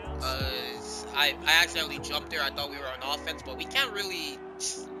 I accidentally jumped there. I thought we were on offense, but we can't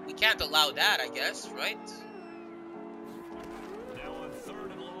allow that, I guess, right? Now on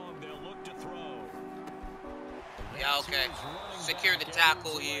 3rd and long, they'll look to throw. Yeah, okay. Secure the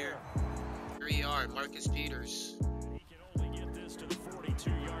tackle here. 3-yard, Marcus Peters. He can only get this to the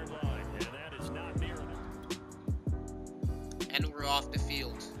 42-yard line, and that is not near enough. And we're off the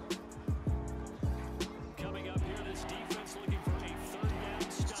field. Coming up here, this defense looking for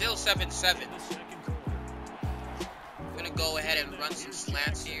still 7-7. I'm gonna go ahead and run some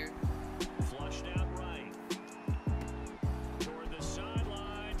slants here.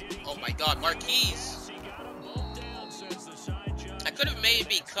 Oh my God, Marquise! I could have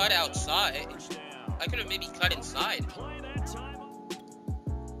maybe cut outside. I could have maybe cut inside.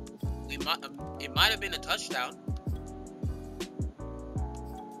 It might have been a touchdown.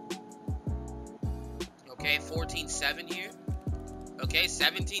 Okay, 14-7 here. Okay,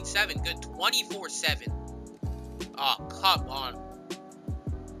 17-7. Good. 24-7. Oh, come on.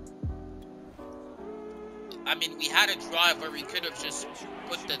 I mean, we had a drive where we could have just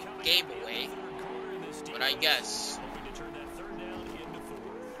put the game away. But I guess.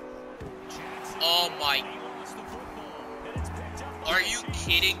 Oh my. Are you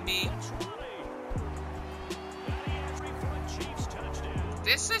kidding me?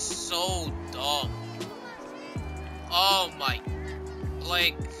 This is so dumb. Oh my.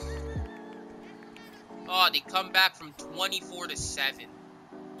 Like. Oh, they come back from 24-7.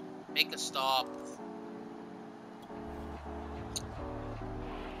 Make a stop.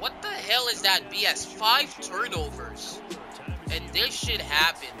 What the hell is that BS? 5 turnovers. And this shit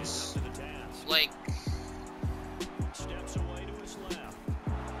happens. Like.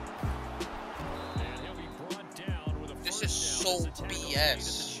 This is so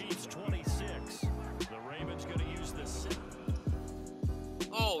BS.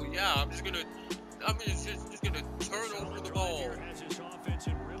 Oh yeah, I'm just gonna turn over the ball.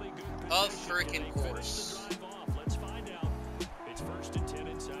 Of freaking course.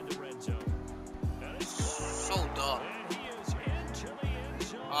 So dumb.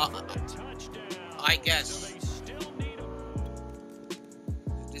 I guess.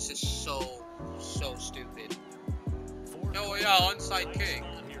 This is so stupid. Oh yeah, onside kick.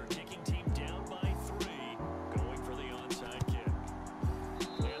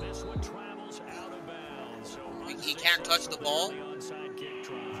 He can't touch the ball.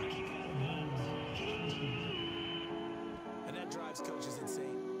 And that drives coaches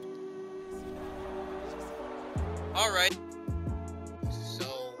insane. Alright.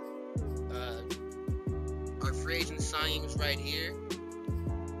 So, our free agent signings right here.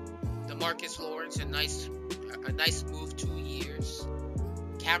 DeMarcus Lawrence, a nice move, 2 years.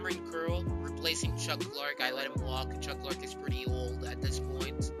 Cameron Curl replacing Chuck Clark. I let him walk. Chuck Clark is pretty old at this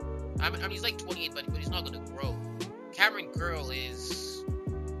point. I mean he's like 28, but he's not gonna grow. Cameron Curl he's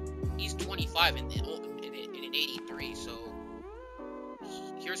 25 in an 83, so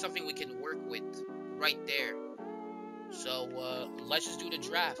here's something we can work with right there. So let's just do the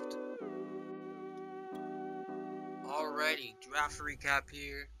draft. Alrighty, draft recap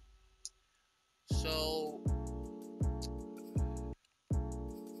here. So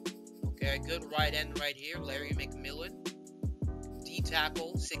okay, good right end right here, Larry McMillan. D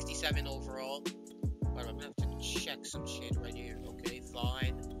tackle, 67 overall. But I'm gonna have to check some shit right here. Okay,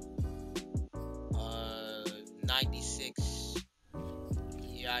 fine. 96.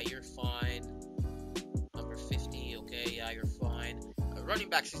 Yeah, you're fine. Number 50. Okay, yeah, you're fine. Running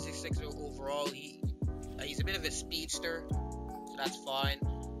back, 66 overall. He's a bit of a speedster, so that's fine.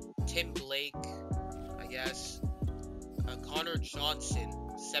 Tim Blake, I guess. Connor Johnson,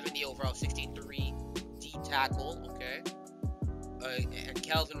 70 overall, 63. D tackle. Okay. And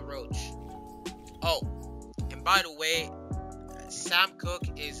Calvin Roach. Oh, and by the way, Sam Cook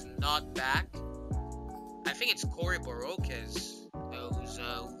is not back. I think it's Corey Barocas who's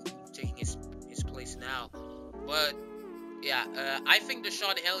taking his place now. But yeah, I think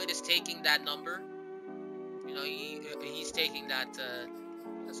Deshaun Elliott is taking that number. You know, he's taking that.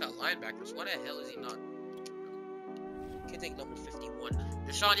 That's not linebackers. What the hell is he not? He can take number 51.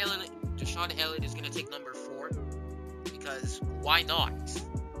 Deshaun Elliott is gonna take number 4 because why not?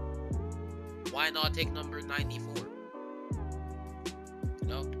 Why not take number 94? You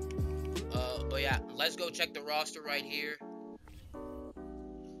know? But yeah, let's go check the roster right here.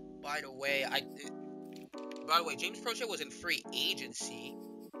 By the way, James Prochet was in free agency.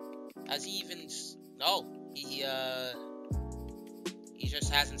 Has he even? No, he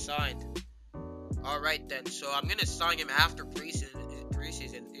just hasn't signed. All right then, so I'm gonna sign him after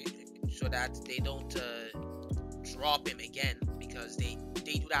preseason, so that they don't drop him again, because they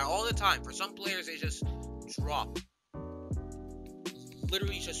do that all the time. For some players, they just drop,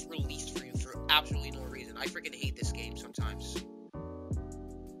 literally just released for you for absolutely no reason. I freaking hate this game sometimes.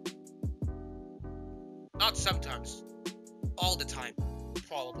 Not sometimes, all the time,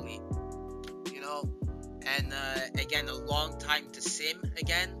 probably. You know, and again, a long time to sim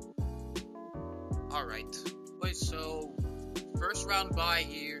again. All right. Wait, so first round bye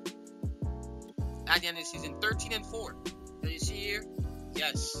here. At the end of the season, 13-4. So you see here,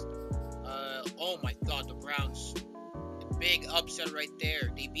 Yes. Oh my God, the Browns. Big upset right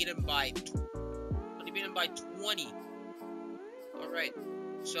there. They beat him by 20. All right.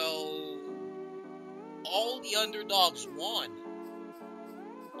 So all the underdogs won.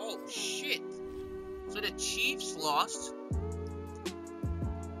 Oh shit. So the Chiefs lost.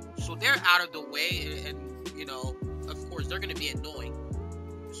 So they're out of the way, and you know, of course, they're gonna be annoying.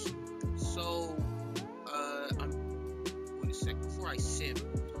 So, wait a sec before I sim.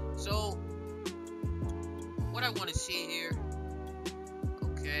 So, what I want to see here.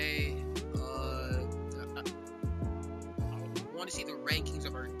 Okay. I want to see the rankings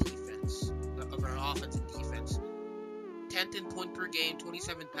of our defense, of our offense and defense. 10th in point per game,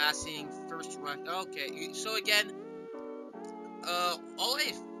 27 passing, first run. Okay. So again, all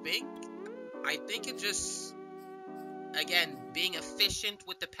I think it's just, again, being efficient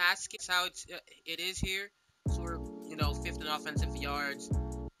with the pass game. That's how it is here. So we're, you know, 5th in offensive yards.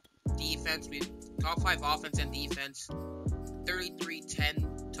 Defense, we top 5 offense and defense.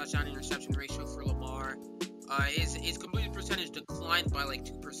 33-10 touchdown interception ratio for Lamar. His completion percentage declined by like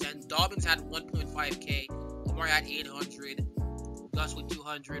 2%. Dobbins had 1.5K. Lamar had 800. Gus with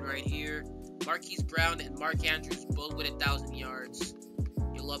 200 right here. Marquise Brown and Mark Andrews both with 1,000 yards.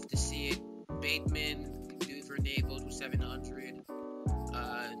 You love to see it. Bateman, Duvernay both with 700.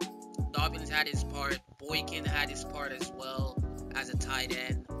 Dobbins had his part. Boykin had his part as well as a tight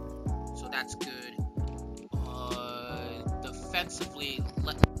end. So that's good. Defensively,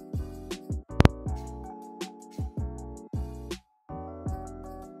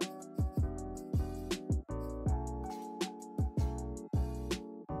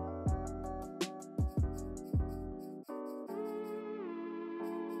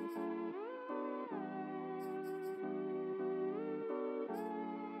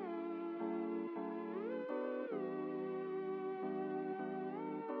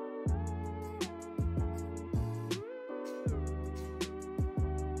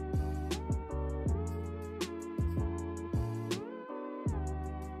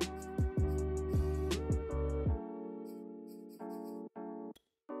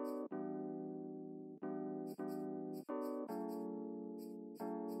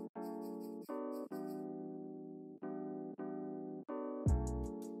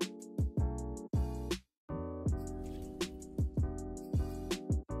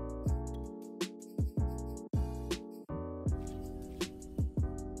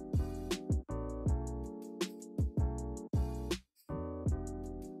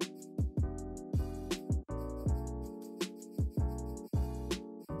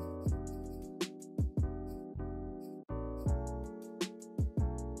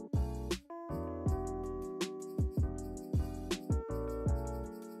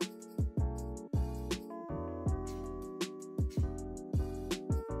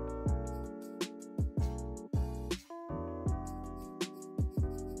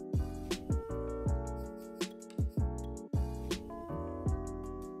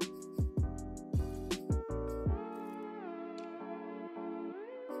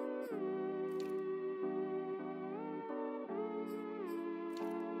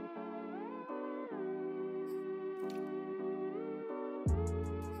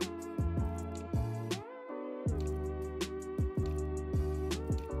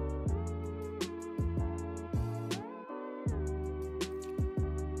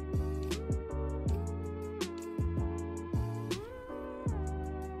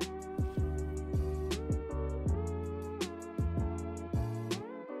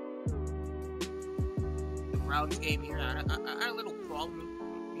 Browns game here. I had a little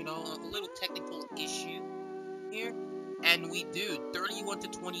problem, you know, a little technical issue here, and we do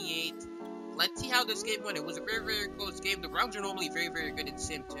 31-28. Let's see how this game went. It was a very, very close game. The Browns are normally very, very good in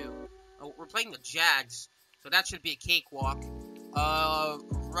sim too. We're playing the Jags, so that should be a cakewalk.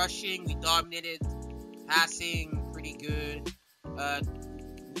 Rushing, we dominated. Passing, pretty good.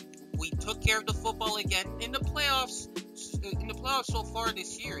 We took care of the football again in the playoffs. In the playoffs so far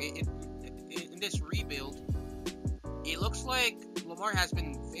this year, in this rebuild, it looks like Lamar has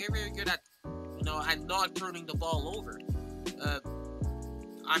been very, very good at, you know, at not turning the ball over.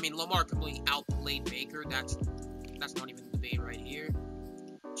 I mean, Lamar completely outplayed Baker. That's not even a debate right here.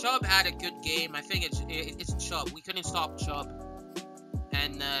 Chubb had a good game. I think it's Chubb. We couldn't stop Chubb.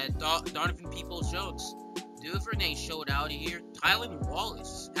 And Donovan Peoples-Jones. Duvernay showed out here. Tylan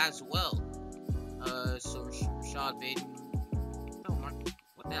Wallace as well. So Rashad Bateman. No,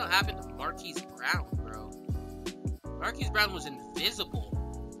 what the hell happened to Marquise Brown, bro? Marquise Brown was invisible.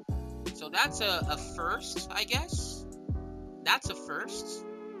 So that's a first, I guess. That's a first.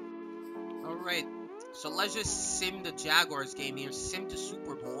 Alright. So let's just sim the Jaguars game here. Sim to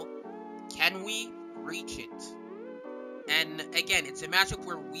Super Bowl. Can we reach it? And again, it's a matchup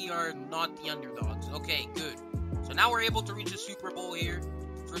where we are not the underdogs. Okay, good. So now we're able to reach a Super Bowl here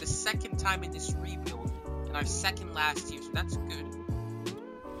for the second time in this rebuild. And our second last year, so that's good.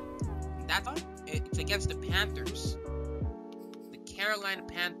 And that time, it's against the Panthers. The Carolina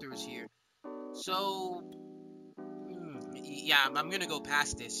Panthers here. So, yeah, I'm going to go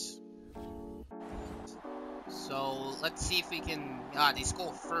past this. So, let's see if we can... they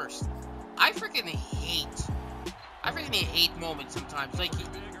score first. I freaking hate moments sometimes. Like,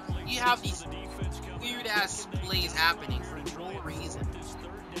 you have these weird-ass plays happening for no reason.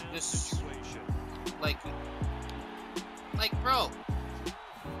 Just, like, bro,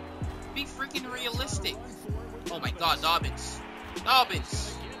 be freaking realistic. Oh my god, Dobbins.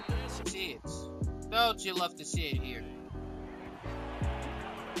 See it. Don't you love to see it here?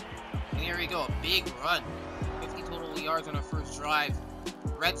 And here we go, a big run. 50 total yards on our first drive.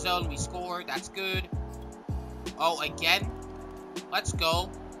 Red zone, we scored. That's good. Oh, again? Let's go.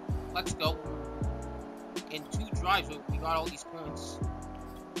 In 2 drives, we got all these points.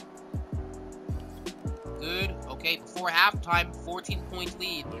 Good. Okay, before halftime, 14-point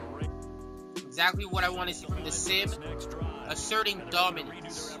lead. Exactly what I want to see from the sim. Asserting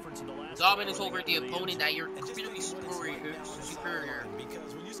dominance. Dominance over the opponent that you're clearly superior.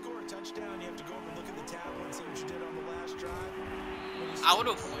 Because when you score a touchdown, you have to go over and look at the tablet and see what you did on the last drive. I would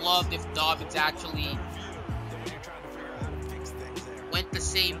have loved if Dobbins actually went the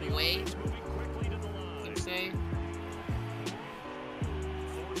same way. You can say.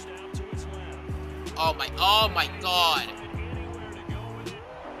 Oh my god.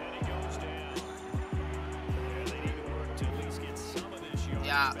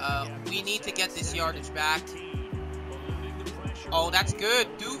 Yeah, we need to get this yardage back. Oh, that's good.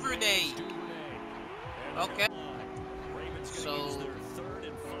 Duvernay. Okay. So,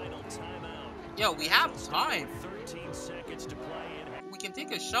 yo, we have time. We can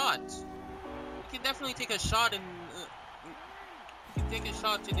take a shot. We can definitely take a shot and take a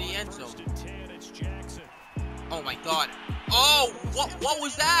shot to the end zone. Oh my god. Oh, what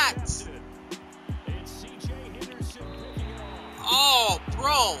was that? Oh,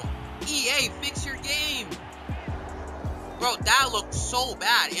 bro. EA, fix your game. Bro, that looked so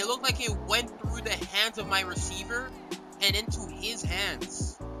bad. It looked like it went through the hands of my receiver and into his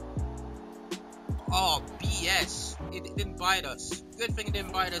hands. Oh, BS. It didn't bite us. Good thing it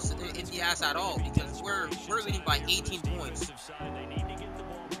didn't bite us in the ass at all, because we're leading by 18 points.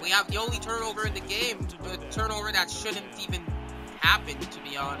 We have the only turnover in the game, a turnover that shouldn't even happen, to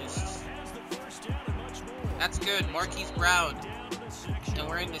be honest. That's good. Marquise Brown. And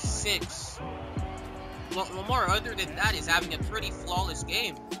we're in the 6. Lamar, other than that, is having a pretty flawless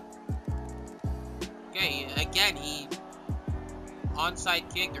game. Okay, again, he... onside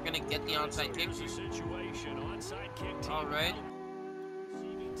kick. They're going to get the onside kick. Alright.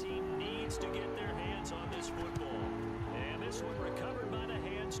 team needs to get their hands on this football. And this one recovered by the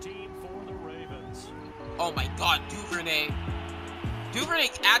hands team for the Ravens. Oh my god, Duvernay. Duvernay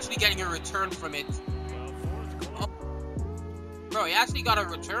actually getting a return from it. Oh. Bro, he actually got a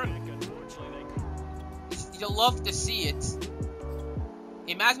return. You'll love to see it.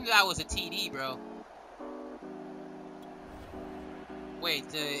 Imagine that was a TD, bro. Wait,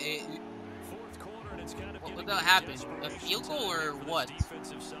 what the hell happened? A field goal or what?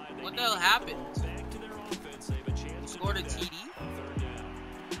 What the hell happened? He scored a TD?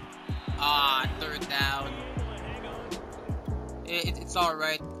 Ah, third down. It's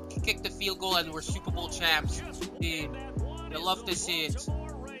alright. Kick the field goal and we're Super Bowl champs. Dude, you'll love to see it.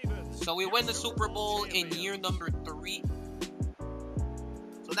 So we win the Super Bowl in year number 3.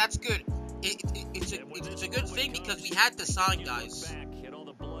 So that's good. It's a good thing because we had to sign guys.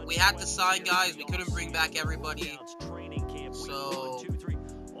 We had to sign guys. We couldn't bring back everybody. So, you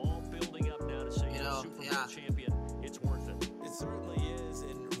know, yeah. It certainly is,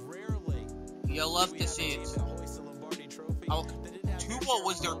 and rarely. You'll love to see it. Oh, Tua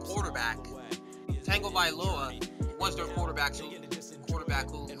was their quarterback. Tango Bailoa was their quarterback. So quarterback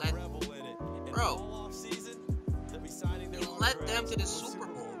who led, bro, he led them to the Super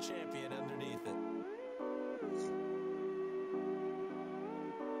Bowl.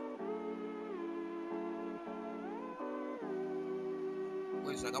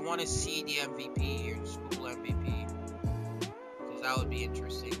 Wait a sec, I want to see the MVP here, the Super Bowl MVP, because that would be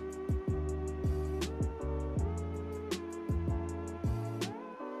interesting.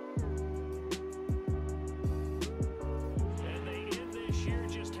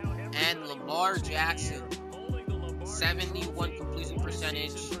 And Lamar Jackson, 71 completion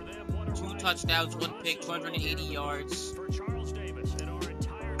percentage, 2 touchdowns, 1 pick, 280 yards.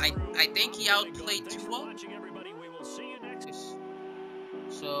 I think he outplayed Tua.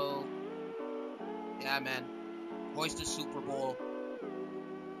 So, yeah, man. Hoist the Super Bowl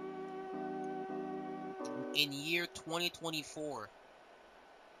in year 2024.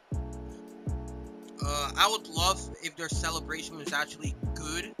 I would love if their celebration was actually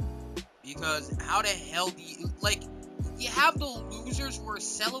good, because how the hell do you, like, you have the losers who are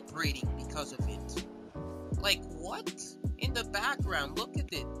celebrating because of it. Like, what? In the background, look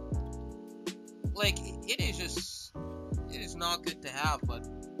at it. Like, it is not good to have, but,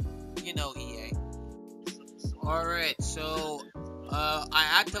 you know, EA. Alright, so, I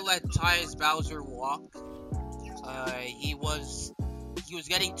had to let Tyus Bowser walk. He was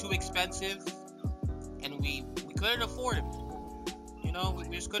getting too expensive, and we couldn't afford him. You know, we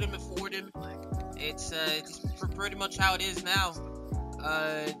just couldn't afford him. It's pretty much how it is now.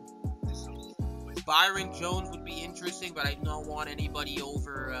 Byron Jones would be interesting, but I don't want anybody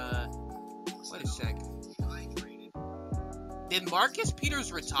over, wait a sec. Did Marcus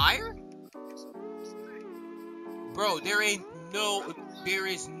Peters retire? Bro, there is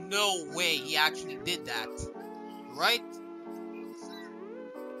no way he actually did that. Right?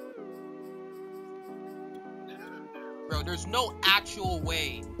 Bro, there's no actual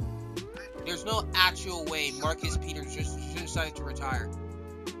way. There's no actual way Marcus Peters just decided to retire.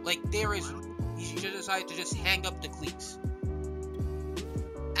 Like, he should decide to just hang up the cleats.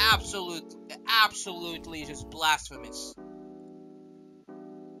 Absolutely just blasphemous.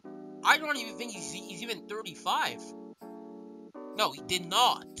 I don't even think he's even 35. No, he did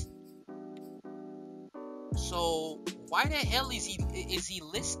not. So why the hell is he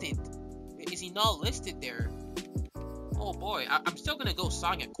listed? Is he not listed there? Oh boy, I'm still gonna go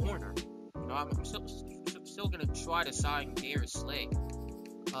sign a corner. You know, I'm still gonna try to sign Darius Slay.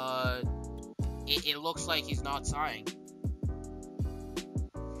 It looks like he's not signing.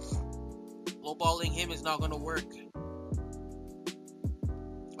 Lowballing him is not gonna work.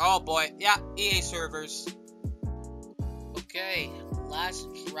 Oh boy, yeah, EA servers. Okay, last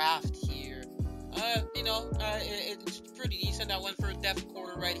draft here. You know, it's pretty decent. I went for a depth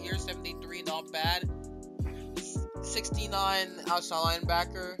corner right here, 73, not bad. 69 outside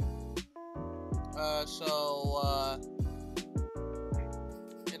linebacker.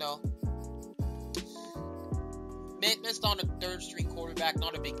 You know, missed on a third string quarterback,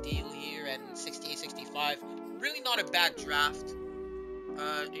 not a big deal here, and 68, 65. Really not a bad draft.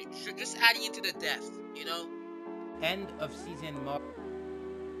 Just adding into the depth, you know. End of season mark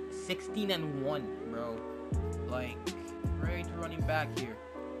 16-1, bro. Like, great running back here.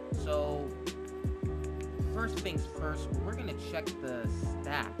 So, first things first, we're gonna check the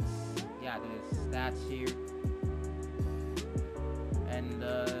stats. Yeah, the stats here. And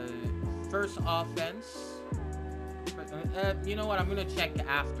first offense. You know what? I'm gonna check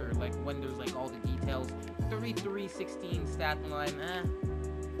after, like when there's like all the details. 33-16 stat line.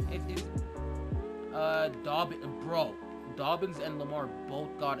 Dobbins and Lamar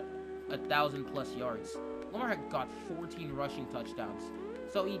both got 1,000+ yards. Lamar had got 14 rushing touchdowns,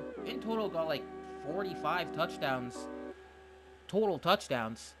 so he in total got like 45 total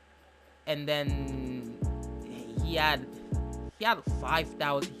touchdowns, and then he had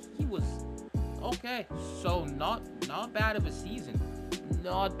 5,000. He was okay, so not bad of a season.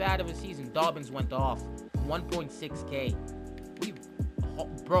 Not bad of a season. Dobbins went off 1.6K.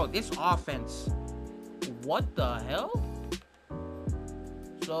 Bro, this offense, what the hell?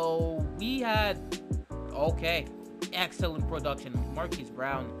 So we had excellent production. Marquise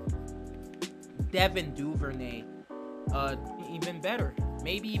Brown, Devin Duvernay, even better,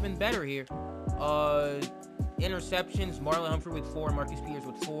 maybe even better here. Interceptions: Marlon Humphrey with 4, Marcus Peters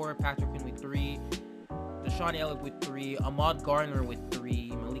with 4, Patrick Quinn with 3, Deshaun Elliott with 3, Ahmad Gardner with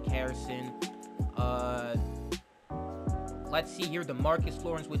 3, Malik Harrison. Let's see here, DeMarcus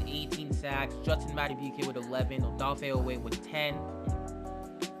Lawrence with 18 sacks, Judson Madubuike with 11, Odafe Owe with 10.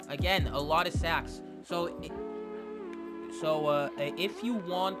 Again, a lot of sacks. So if you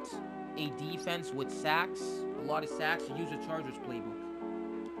want a defense with sacks, a lot of sacks, use a Chargers playbook.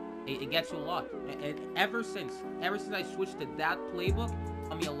 It gets you a lot. And ever since I switched to that playbook,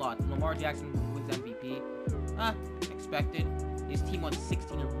 got me a lot. Lamar Jackson wins MVP. Expected. His team won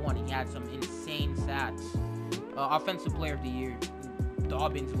 16-1. He had some insane stats. Offensive Player of the Year.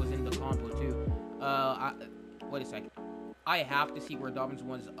 Dobbins was in the combo too. Wait a second. I have to see where Dobbins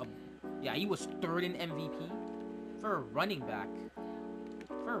was. Yeah, he was 3rd in MVP for a running back.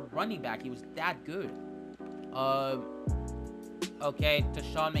 He was that good. Okay, to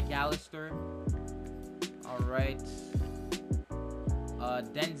Sean McAllister. All right.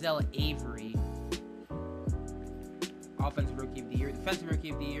 Denzel Avery, Offensive Rookie of the Year. Defensive Rookie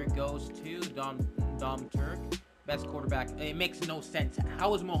of the Year goes to Dom Turk, best quarterback. It makes no sense.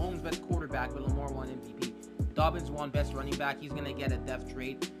 How is Mahomes best quarterback but Lamar won MVP? Dobbins won best running back. He's gonna get a death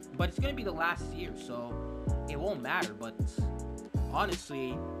trade, but it's gonna be the last year, so it won't matter. But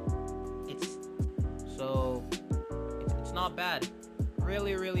honestly, it's not bad.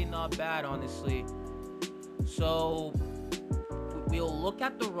 Really not bad, honestly. So we'll look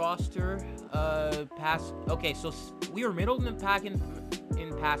at the roster. Okay, so we were middle in the pack in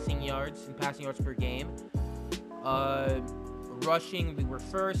passing yards per game. Rushing, we were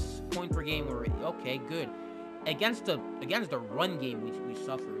first. Point per game, we were okay, good. Against the run game, we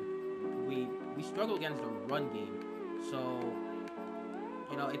suffered. We struggled against the run game. So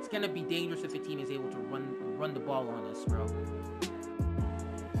you know it's gonna be dangerous if a team is able to run the ball on us, bro.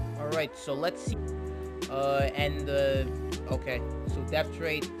 All right, so let's see. Okay, so depth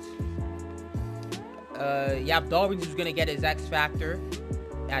rate. Dobbins is gonna get his X factor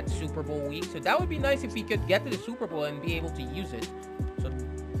at Super Bowl week, so that would be nice if we could get to the Super Bowl and be able to use it. So,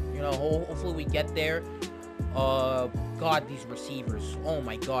 you know, hopefully we get there. God, these receivers, oh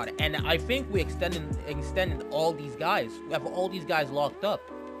my God! And I think we extended all these guys. We have all these guys locked up,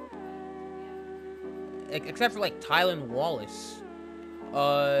 except for like Tylan Wallace,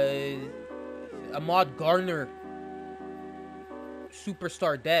 Ahmad Gardner,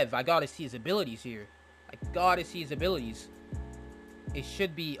 superstar dev. I gotta see his abilities here. It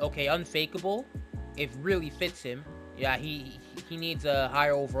should be okay. Unfakeable. It really fits him. Yeah, he needs a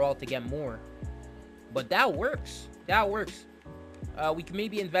higher overall to get more. But that works. We can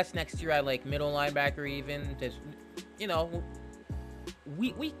maybe invest next year at like middle linebacker even. Just, you know,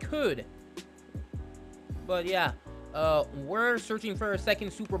 we could. But yeah, we're searching for a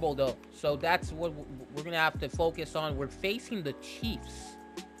second Super Bowl though. So that's what we're gonna have to focus on. We're facing the Chiefs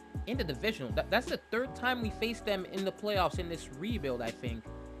in the divisional. That's the third time we faced them in the playoffs in this rebuild, I think.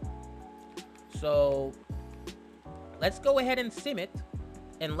 So let's go ahead and sim it,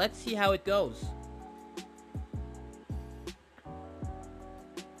 and let's see how it goes.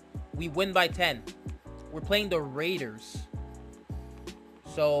 We win by 10. We're playing the Raiders.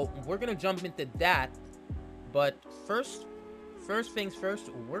 So we're going to jump into that. But first things first,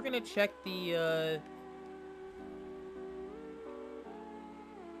 we're going to check the,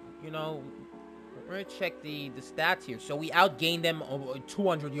 we're going to check the stats here. So we outgained them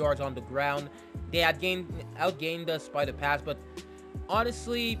 200 yards on the ground. They outgained us by the pass. But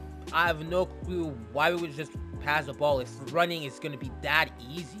honestly, I have no clue why we would just pass the ball if running is going to be that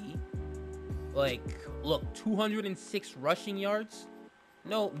easy. Like, look, 206 rushing yards.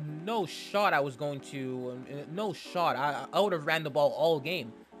 No shot I was going to. No shot. I would have ran the ball all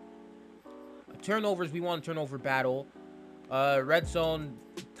game. Turnovers, we won a turnover battle. Red zone,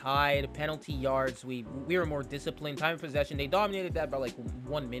 tied. Penalty yards, we were more disciplined. Time of possession, they dominated that by like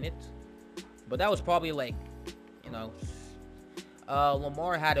 1 minute. But that was probably like,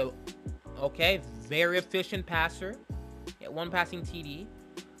 Lamar had a, very efficient passer. Yeah, one passing TD.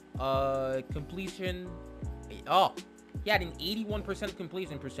 Completion. Oh, he had an 81%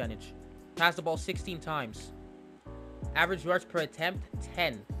 completion percentage. Passed the ball 16 times. Average yards per attempt,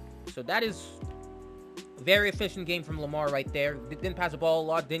 10. So that is a very efficient game from Lamar right there. Didn't pass the ball a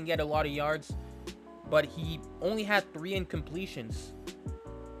lot, didn't get a lot of yards, but he only had 3 incompletions.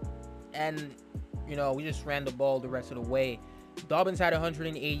 And, we just ran the ball the rest of the way. Dobbins had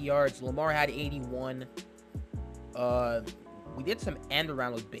 180 yards. Lamar had 81. We did some end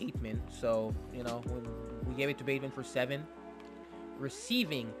around with Bateman, so, we gave it to Bateman for 7.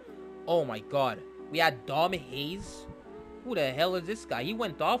 Receiving, oh my God. We had Dom Hayes. Who the hell is this guy? He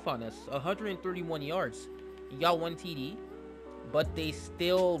went off on us. 131 yards. He got 1 TD, but they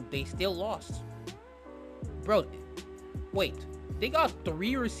still lost. Bro, wait. They got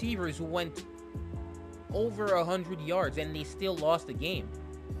 3 receivers who went over 100 yards, and they still lost the game.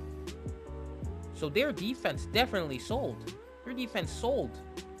 So their defense definitely sold. Their defense sold.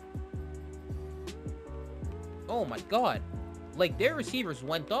 Oh my God. Like, their receivers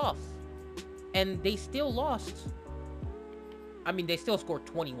went off, and they still lost. I mean, they still scored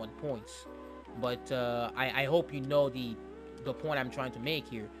 21 points. But I hope you know the point I'm trying to make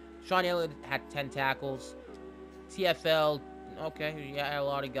here. Sean Elliott had 10 tackles. TFL, okay, yeah, a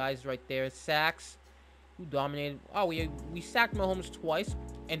lot of guys right there. Sacks, who dominated? Oh, we sacked Mahomes twice,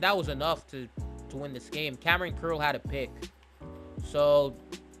 and that was enough to win this game. Cameron Curl had a pick. So,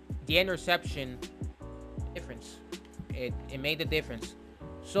 the interception, difference. It made the difference.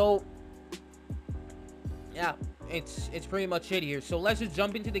 So, yeah, it's pretty much it here. So, let's just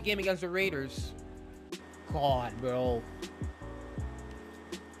jump into the game against the Raiders. God, bro.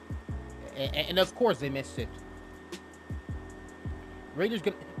 And of course they missed it. Raiders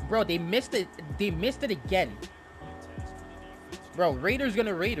gonna... Bro, they missed it. They missed it again. Bro, Raiders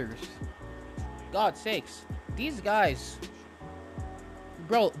gonna Raiders. God's sakes. These guys...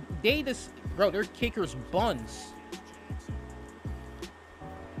 Bro, they just... Bro, their kickers buns.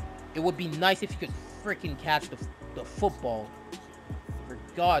 It would be nice if you could freaking catch the football. For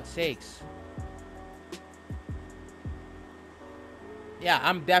God's sakes. Yeah,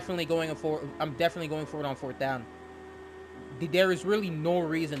 I'm definitely going forward on 4th down. There is really no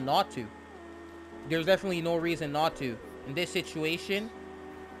reason not to. There's definitely no reason not to. In this situation,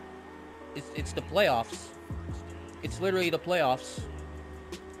 it's the playoffs. It's literally the playoffs.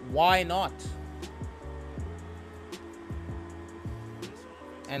 Why not?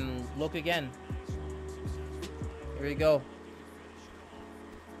 And look again. Here we go.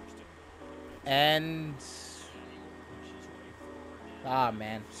 And... Ah,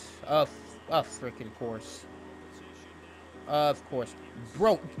 man. Of freaking course. Of course.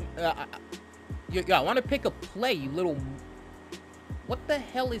 Bro, I want to pick a play, you little... What the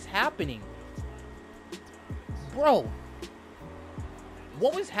hell is happening? Bro.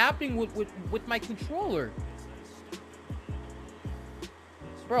 What was happening with my controller?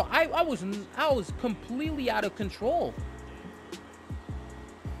 Bro, I was completely out of control.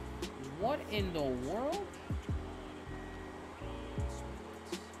 What in the world?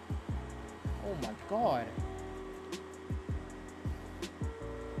 Oh my god.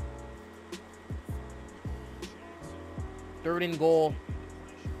 Third and goal.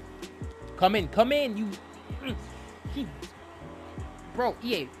 Come in, you... Bro,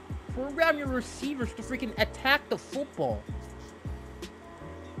 EA, program your receivers to freaking attack the football.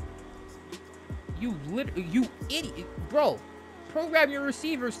 You idiot. Bro, program your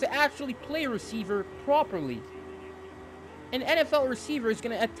receivers to actually play receiver properly. An NFL receiver is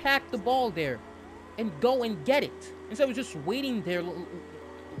going to attack the ball there and go and get it, instead of just waiting there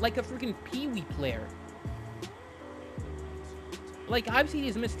like a freaking Pee-wee player. Like, I've seen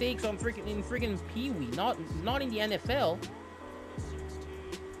these mistakes on freaking Pee-wee, not in the NFL.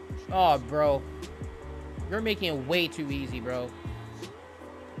 Oh, bro. You're making it way too easy, bro.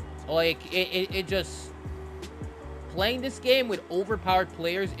 Like, it just... Playing this game with overpowered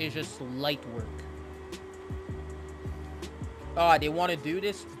players is just light work. Oh, they want to do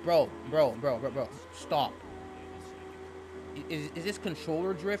this? Bro. Stop. Is this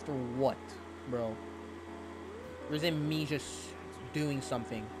controller drift or what, bro? Or is it me just doing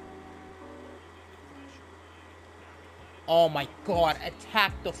something? Oh my god,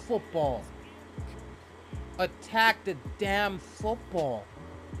 attack the football. Attack the damn football.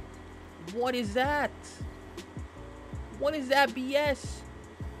 What is that? What is that BS?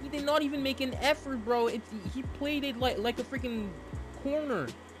 He did not even make an effort, bro. He played it like a freaking corner.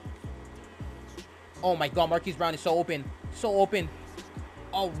 Oh my god, Marquise Brown is so open. So open.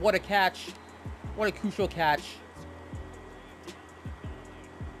 Oh, what a catch. What a crucial catch.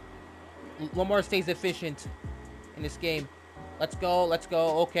 Lamar stays efficient in this game. Let's go.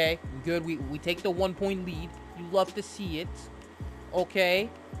 Okay, good. We take the 1-point lead. You love to see it. Okay.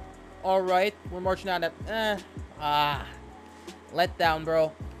 All right. We're marching on that. Let down,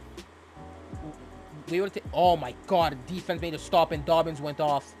 bro. Oh my god, the defense made a stop and Dobbins went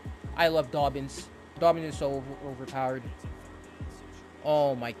off. I love Dobbins. Dobbins is so overpowered.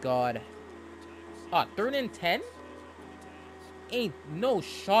 Oh my god. 3rd and 10? Ain't no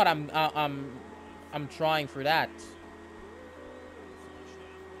shot I'm trying for that.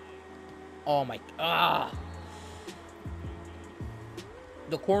 Oh my...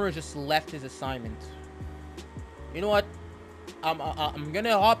 The corner just left his assignment. You know what? I'm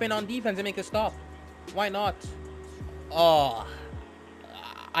gonna hop in on defense and make a stop. Why not? Oh,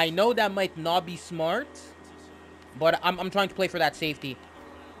 I know that might not be smart, but I'm trying to play for that safety.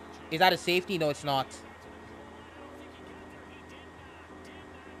 Is that a safety? No, it's not.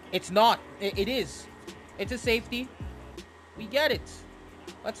 It's not. It is. It's a safety. We get it.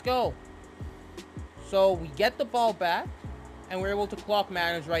 Let's go. So we get the ball back, and we're able to clock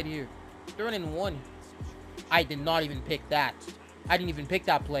manage right here. 3rd and 1. I did not even pick that. I didn't even pick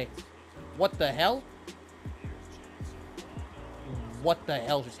that play. What the hell? What the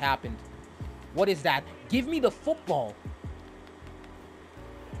hell just happened? What is that? Give me the football.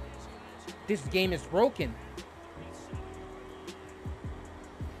 This game is broken.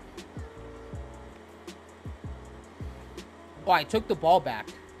 Oh, I took the ball back.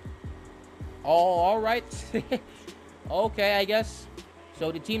 Oh, alright. Okay, I guess.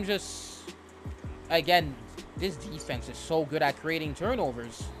 So the team just... Again, this defense is so good at creating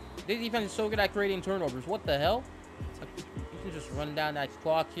turnovers. This defense is so good at creating turnovers. What the hell? Let's just run down that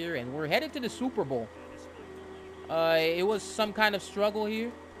clock here, and we're headed to the Super Bowl. It was some kind of struggle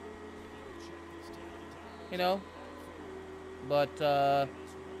here, you know, but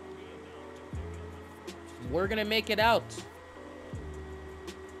we're gonna make it out.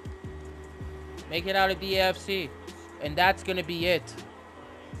 Make it out of the AFC, and that's gonna be it.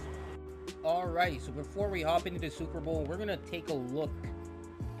 Alrighty, so before we hop into the Super Bowl, we're gonna take a look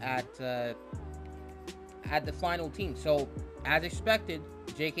at the final team. So, as expected,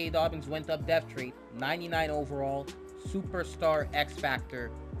 J.K. Dobbins went up depth chart, 99 overall, superstar X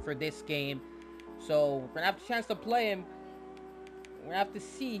Factor for this game. So, we're gonna have a chance to play him. We're gonna have to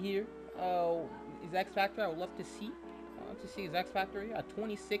see here. His X Factor, I would love to see. I want to see his X Factor. Yeah,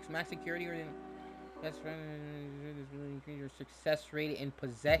 26 max security. That's increase your success rate in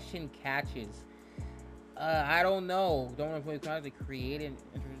possession catches. I don't know. Don't know if it's trying to create it.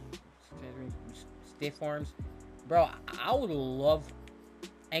 Stiff arms. Bro, I would love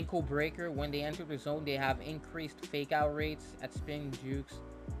ankle breaker. When they enter the zone, they have increased fake out rates at spin jukes.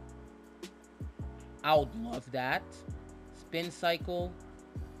 I would love that. Spin cycle.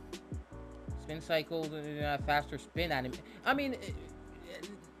 Faster spin anim. I mean,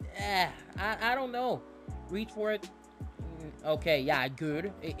 I don't know. Reach for it. Okay, yeah,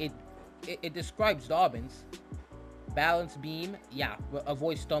 good. It describes Dobbins. Balance beam. Yeah,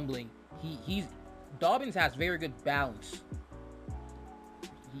 avoid stumbling. Dobbins has very good balance.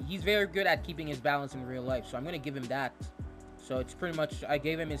 He's very good at keeping his balance in real life, so I'm gonna give him that. So it's pretty much, I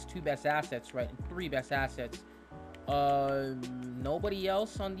gave him his 2 best assets, right? 3 best assets. Nobody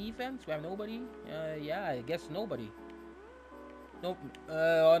else on defense? We have nobody? Yeah, I guess nobody. Nope.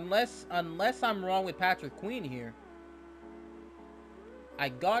 Unless I'm wrong with Patrick Queen here. I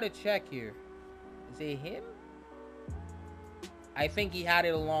gotta check here. Is it him? I think he had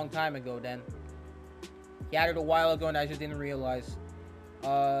it a long time ago then. He had it a while ago and I just didn't realize.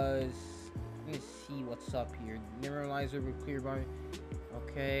 Let me see what's up here. Neuralizer with clear bar.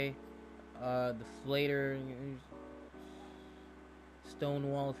 Okay. Deflator.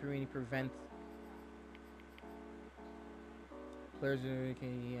 Stonewall if you really prevent. Players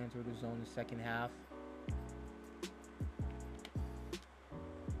can enter the zone in the second half.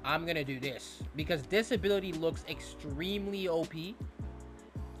 I'm gonna do this because this ability looks extremely OP.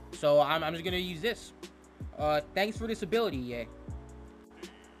 So I'm just gonna use this. Thanks for this ability, yeah.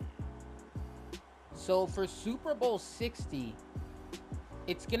 So for Super Bowl 60,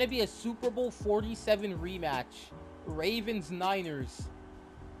 it's gonna be a Super Bowl 47 rematch. Ravens-Niners.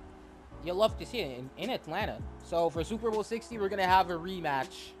 You'll love to see it in Atlanta. So for Super Bowl 60, we're gonna have a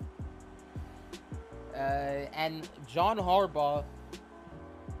rematch. And John Harbaugh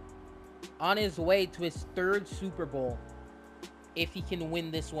on his way to his 3rd Super Bowl, if he can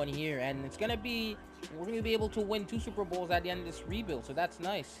win this one here. And it's gonna be, we're gonna be able to win 2 Super Bowls at the end of this rebuild, so that's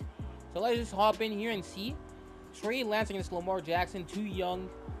nice. So let's just hop in here and see. Trey Lance against Lamar Jackson, 2 young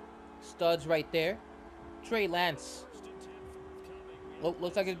studs right there. Trey Lance.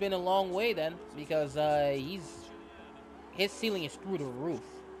 Looks like it's been a long way then, because his ceiling is through the roof.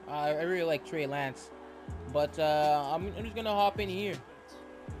 I really like Trey Lance, but I'm just gonna hop in here.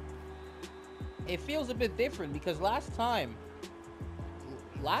 It feels a bit different because last time,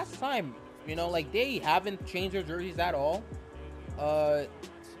 you know, like they haven't changed their jerseys at all.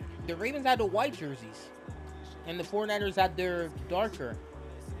 The Ravens had the white jerseys, and the 49ers had their darker.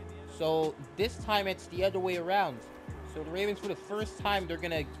 So this time it's the other way around. So the Ravens, for the first time, they're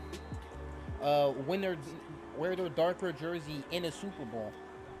gonna wear their darker jersey in a Super Bowl.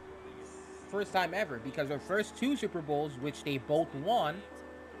 First time ever, because their first 2 Super Bowls, which they both won,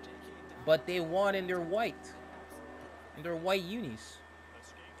 but they won in their white unis.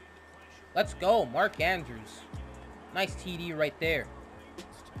 Let's go, Mark Andrews. Nice TD right there.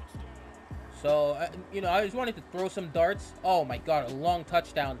 So you know, I just wanted to throw some darts. Oh my God, a long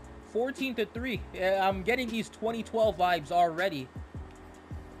touchdown. 14-3. Yeah, I'm getting these 2012 vibes already.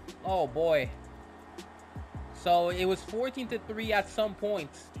 Oh boy. So it was 14-3 at some point,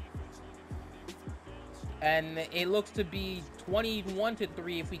 and it looks to be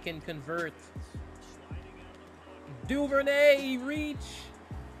 21-3 if we can convert. Duvernay reach.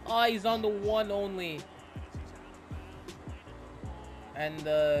 Oh, he's on the 1 only.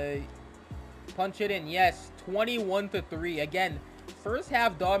 And punch it in. Yes, 21-3 again. First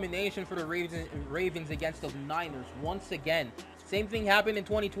half domination for the Ravens against the Niners once again. Same thing happened in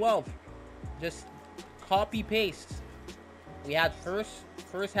 2012. Just copy paste. We had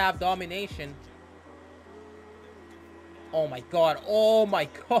first half domination. Oh my God. Oh my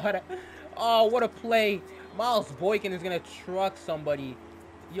God. Oh, what a play. Miles Boykin is gonna truck somebody.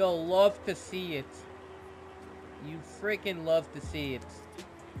 You'll love to see it. You freaking love to see it.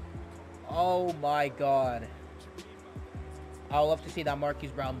 Oh my god. I love to see that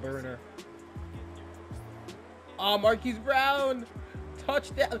Marquise Brown burner. Oh, Marquise Brown!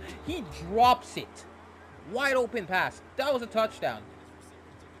 Touchdown! He drops it. Wide open pass. That was a touchdown.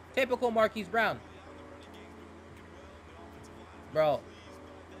 Typical Marquise Brown. Bro.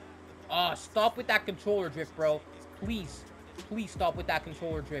 Oh, stop with that controller drift, bro. Please. Please stop with that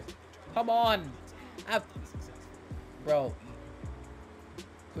controller drift. Come on. Bro.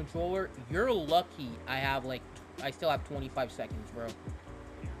 Controller, you're lucky I still have 25 seconds, bro.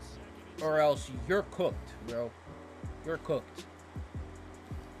 Or else you're cooked, bro. You're cooked.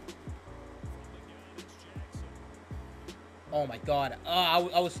 Oh my god. I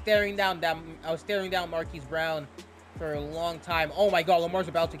was staring down Marquise Brown for a long time. Oh my god, Lamar's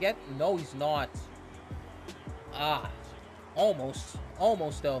about to get? No, he's not. Almost.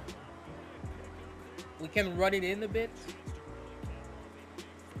 Almost though. We can run it in a bit.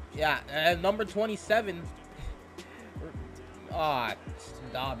 Yeah, number 27.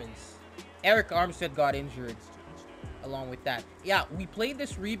 Dobbins. Eric Armstead got injured along with that. Yeah, we played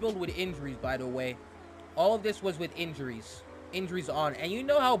this rebuild with injuries, by the way. All of this was with injuries. Injuries on. And you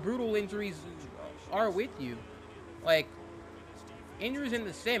know how brutal injuries are with you. Like, injuries in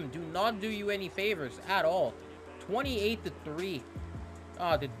the sim do not do you any favors at all. 28-3.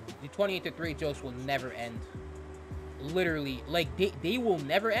 The 28-3 jokes will never end. Literally. Like, they will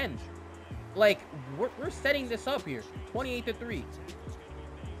never end. Like, we're setting this up here. 28-3.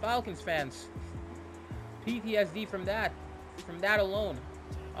 Falcons fans. PTSD from that. From that alone.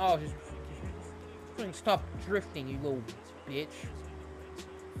 Oh, just stop drifting, you little bitch.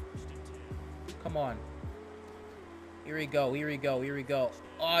 Come on. Here we go, here we go, here we go.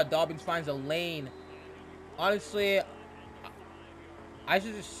 Oh, Dobbins finds a lane. Honestly, I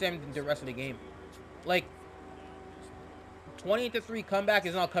should just simmed the rest of the game. Like, 28-3 comeback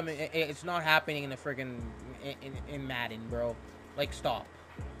is not coming. It's not happening in the friggin' in Madden, bro. Like, stop.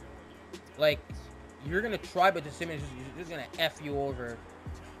 Like, you're gonna try, but the sim is just gonna F you over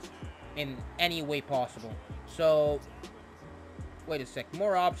in any way possible. So, wait a sec.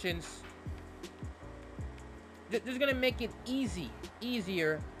 More options. This is gonna make it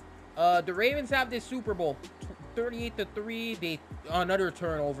easier. The Ravens have this Super Bowl, 38-3. Another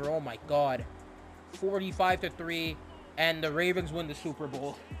turnover. Oh my god, 45-3, and the Ravens win the Super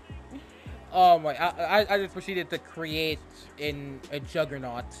Bowl. Oh my! I just proceeded to create a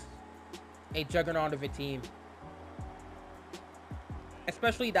juggernaut of a team.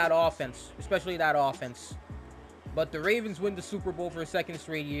 Especially that offense. But the Ravens win the Super Bowl for a second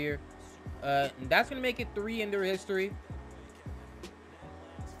straight year. That's going to make it 3 in their history.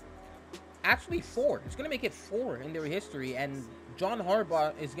 Actually, 4. It's going to make it 4 in their history. And John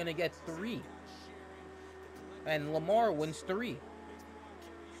Harbaugh is going to get 3. And Lamar wins 3.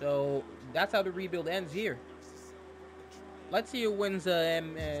 So, that's how the rebuild ends here. Let's see who wins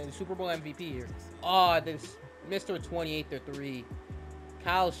Super Bowl MVP here. Oh, this Mr. 28-3.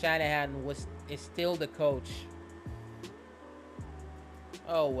 Kyle Shanahan is still the coach.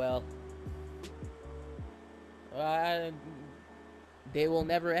 Oh well. They will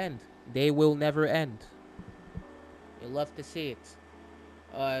never end. They will never end. You love to see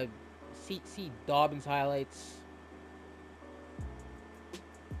it. See Dobbins highlights.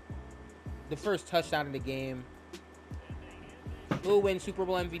 The first touchdown in the game. Who wins Super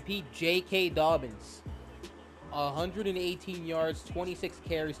Bowl MVP? J.K. Dobbins. 118 yards, 26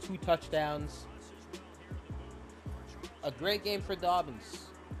 carries, 2 touchdowns. A great game for Dobbins.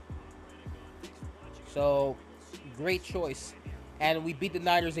 So, great choice. And we beat the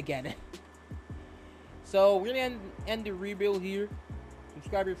Niners again. So, we're going to end the rebuild here.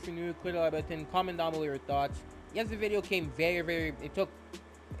 Subscribe if you're new, click the like button, comment down below your thoughts. Yes, the video came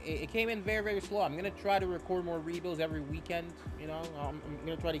it came in very, very slow. I'm going to try to record more rebuilds every weekend, you know. I'm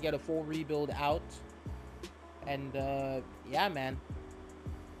going to try to get a full rebuild out. And, yeah, man.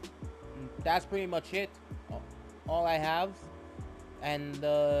 That's pretty much it. All I have. And,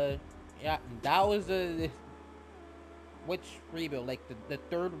 yeah, that was which rebuild? Like, the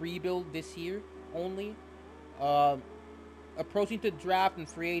third rebuild this year only. Approaching to draft and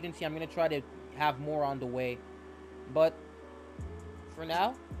free agency, I'm going to try to have more on the way. But, for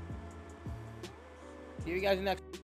now, see you guys next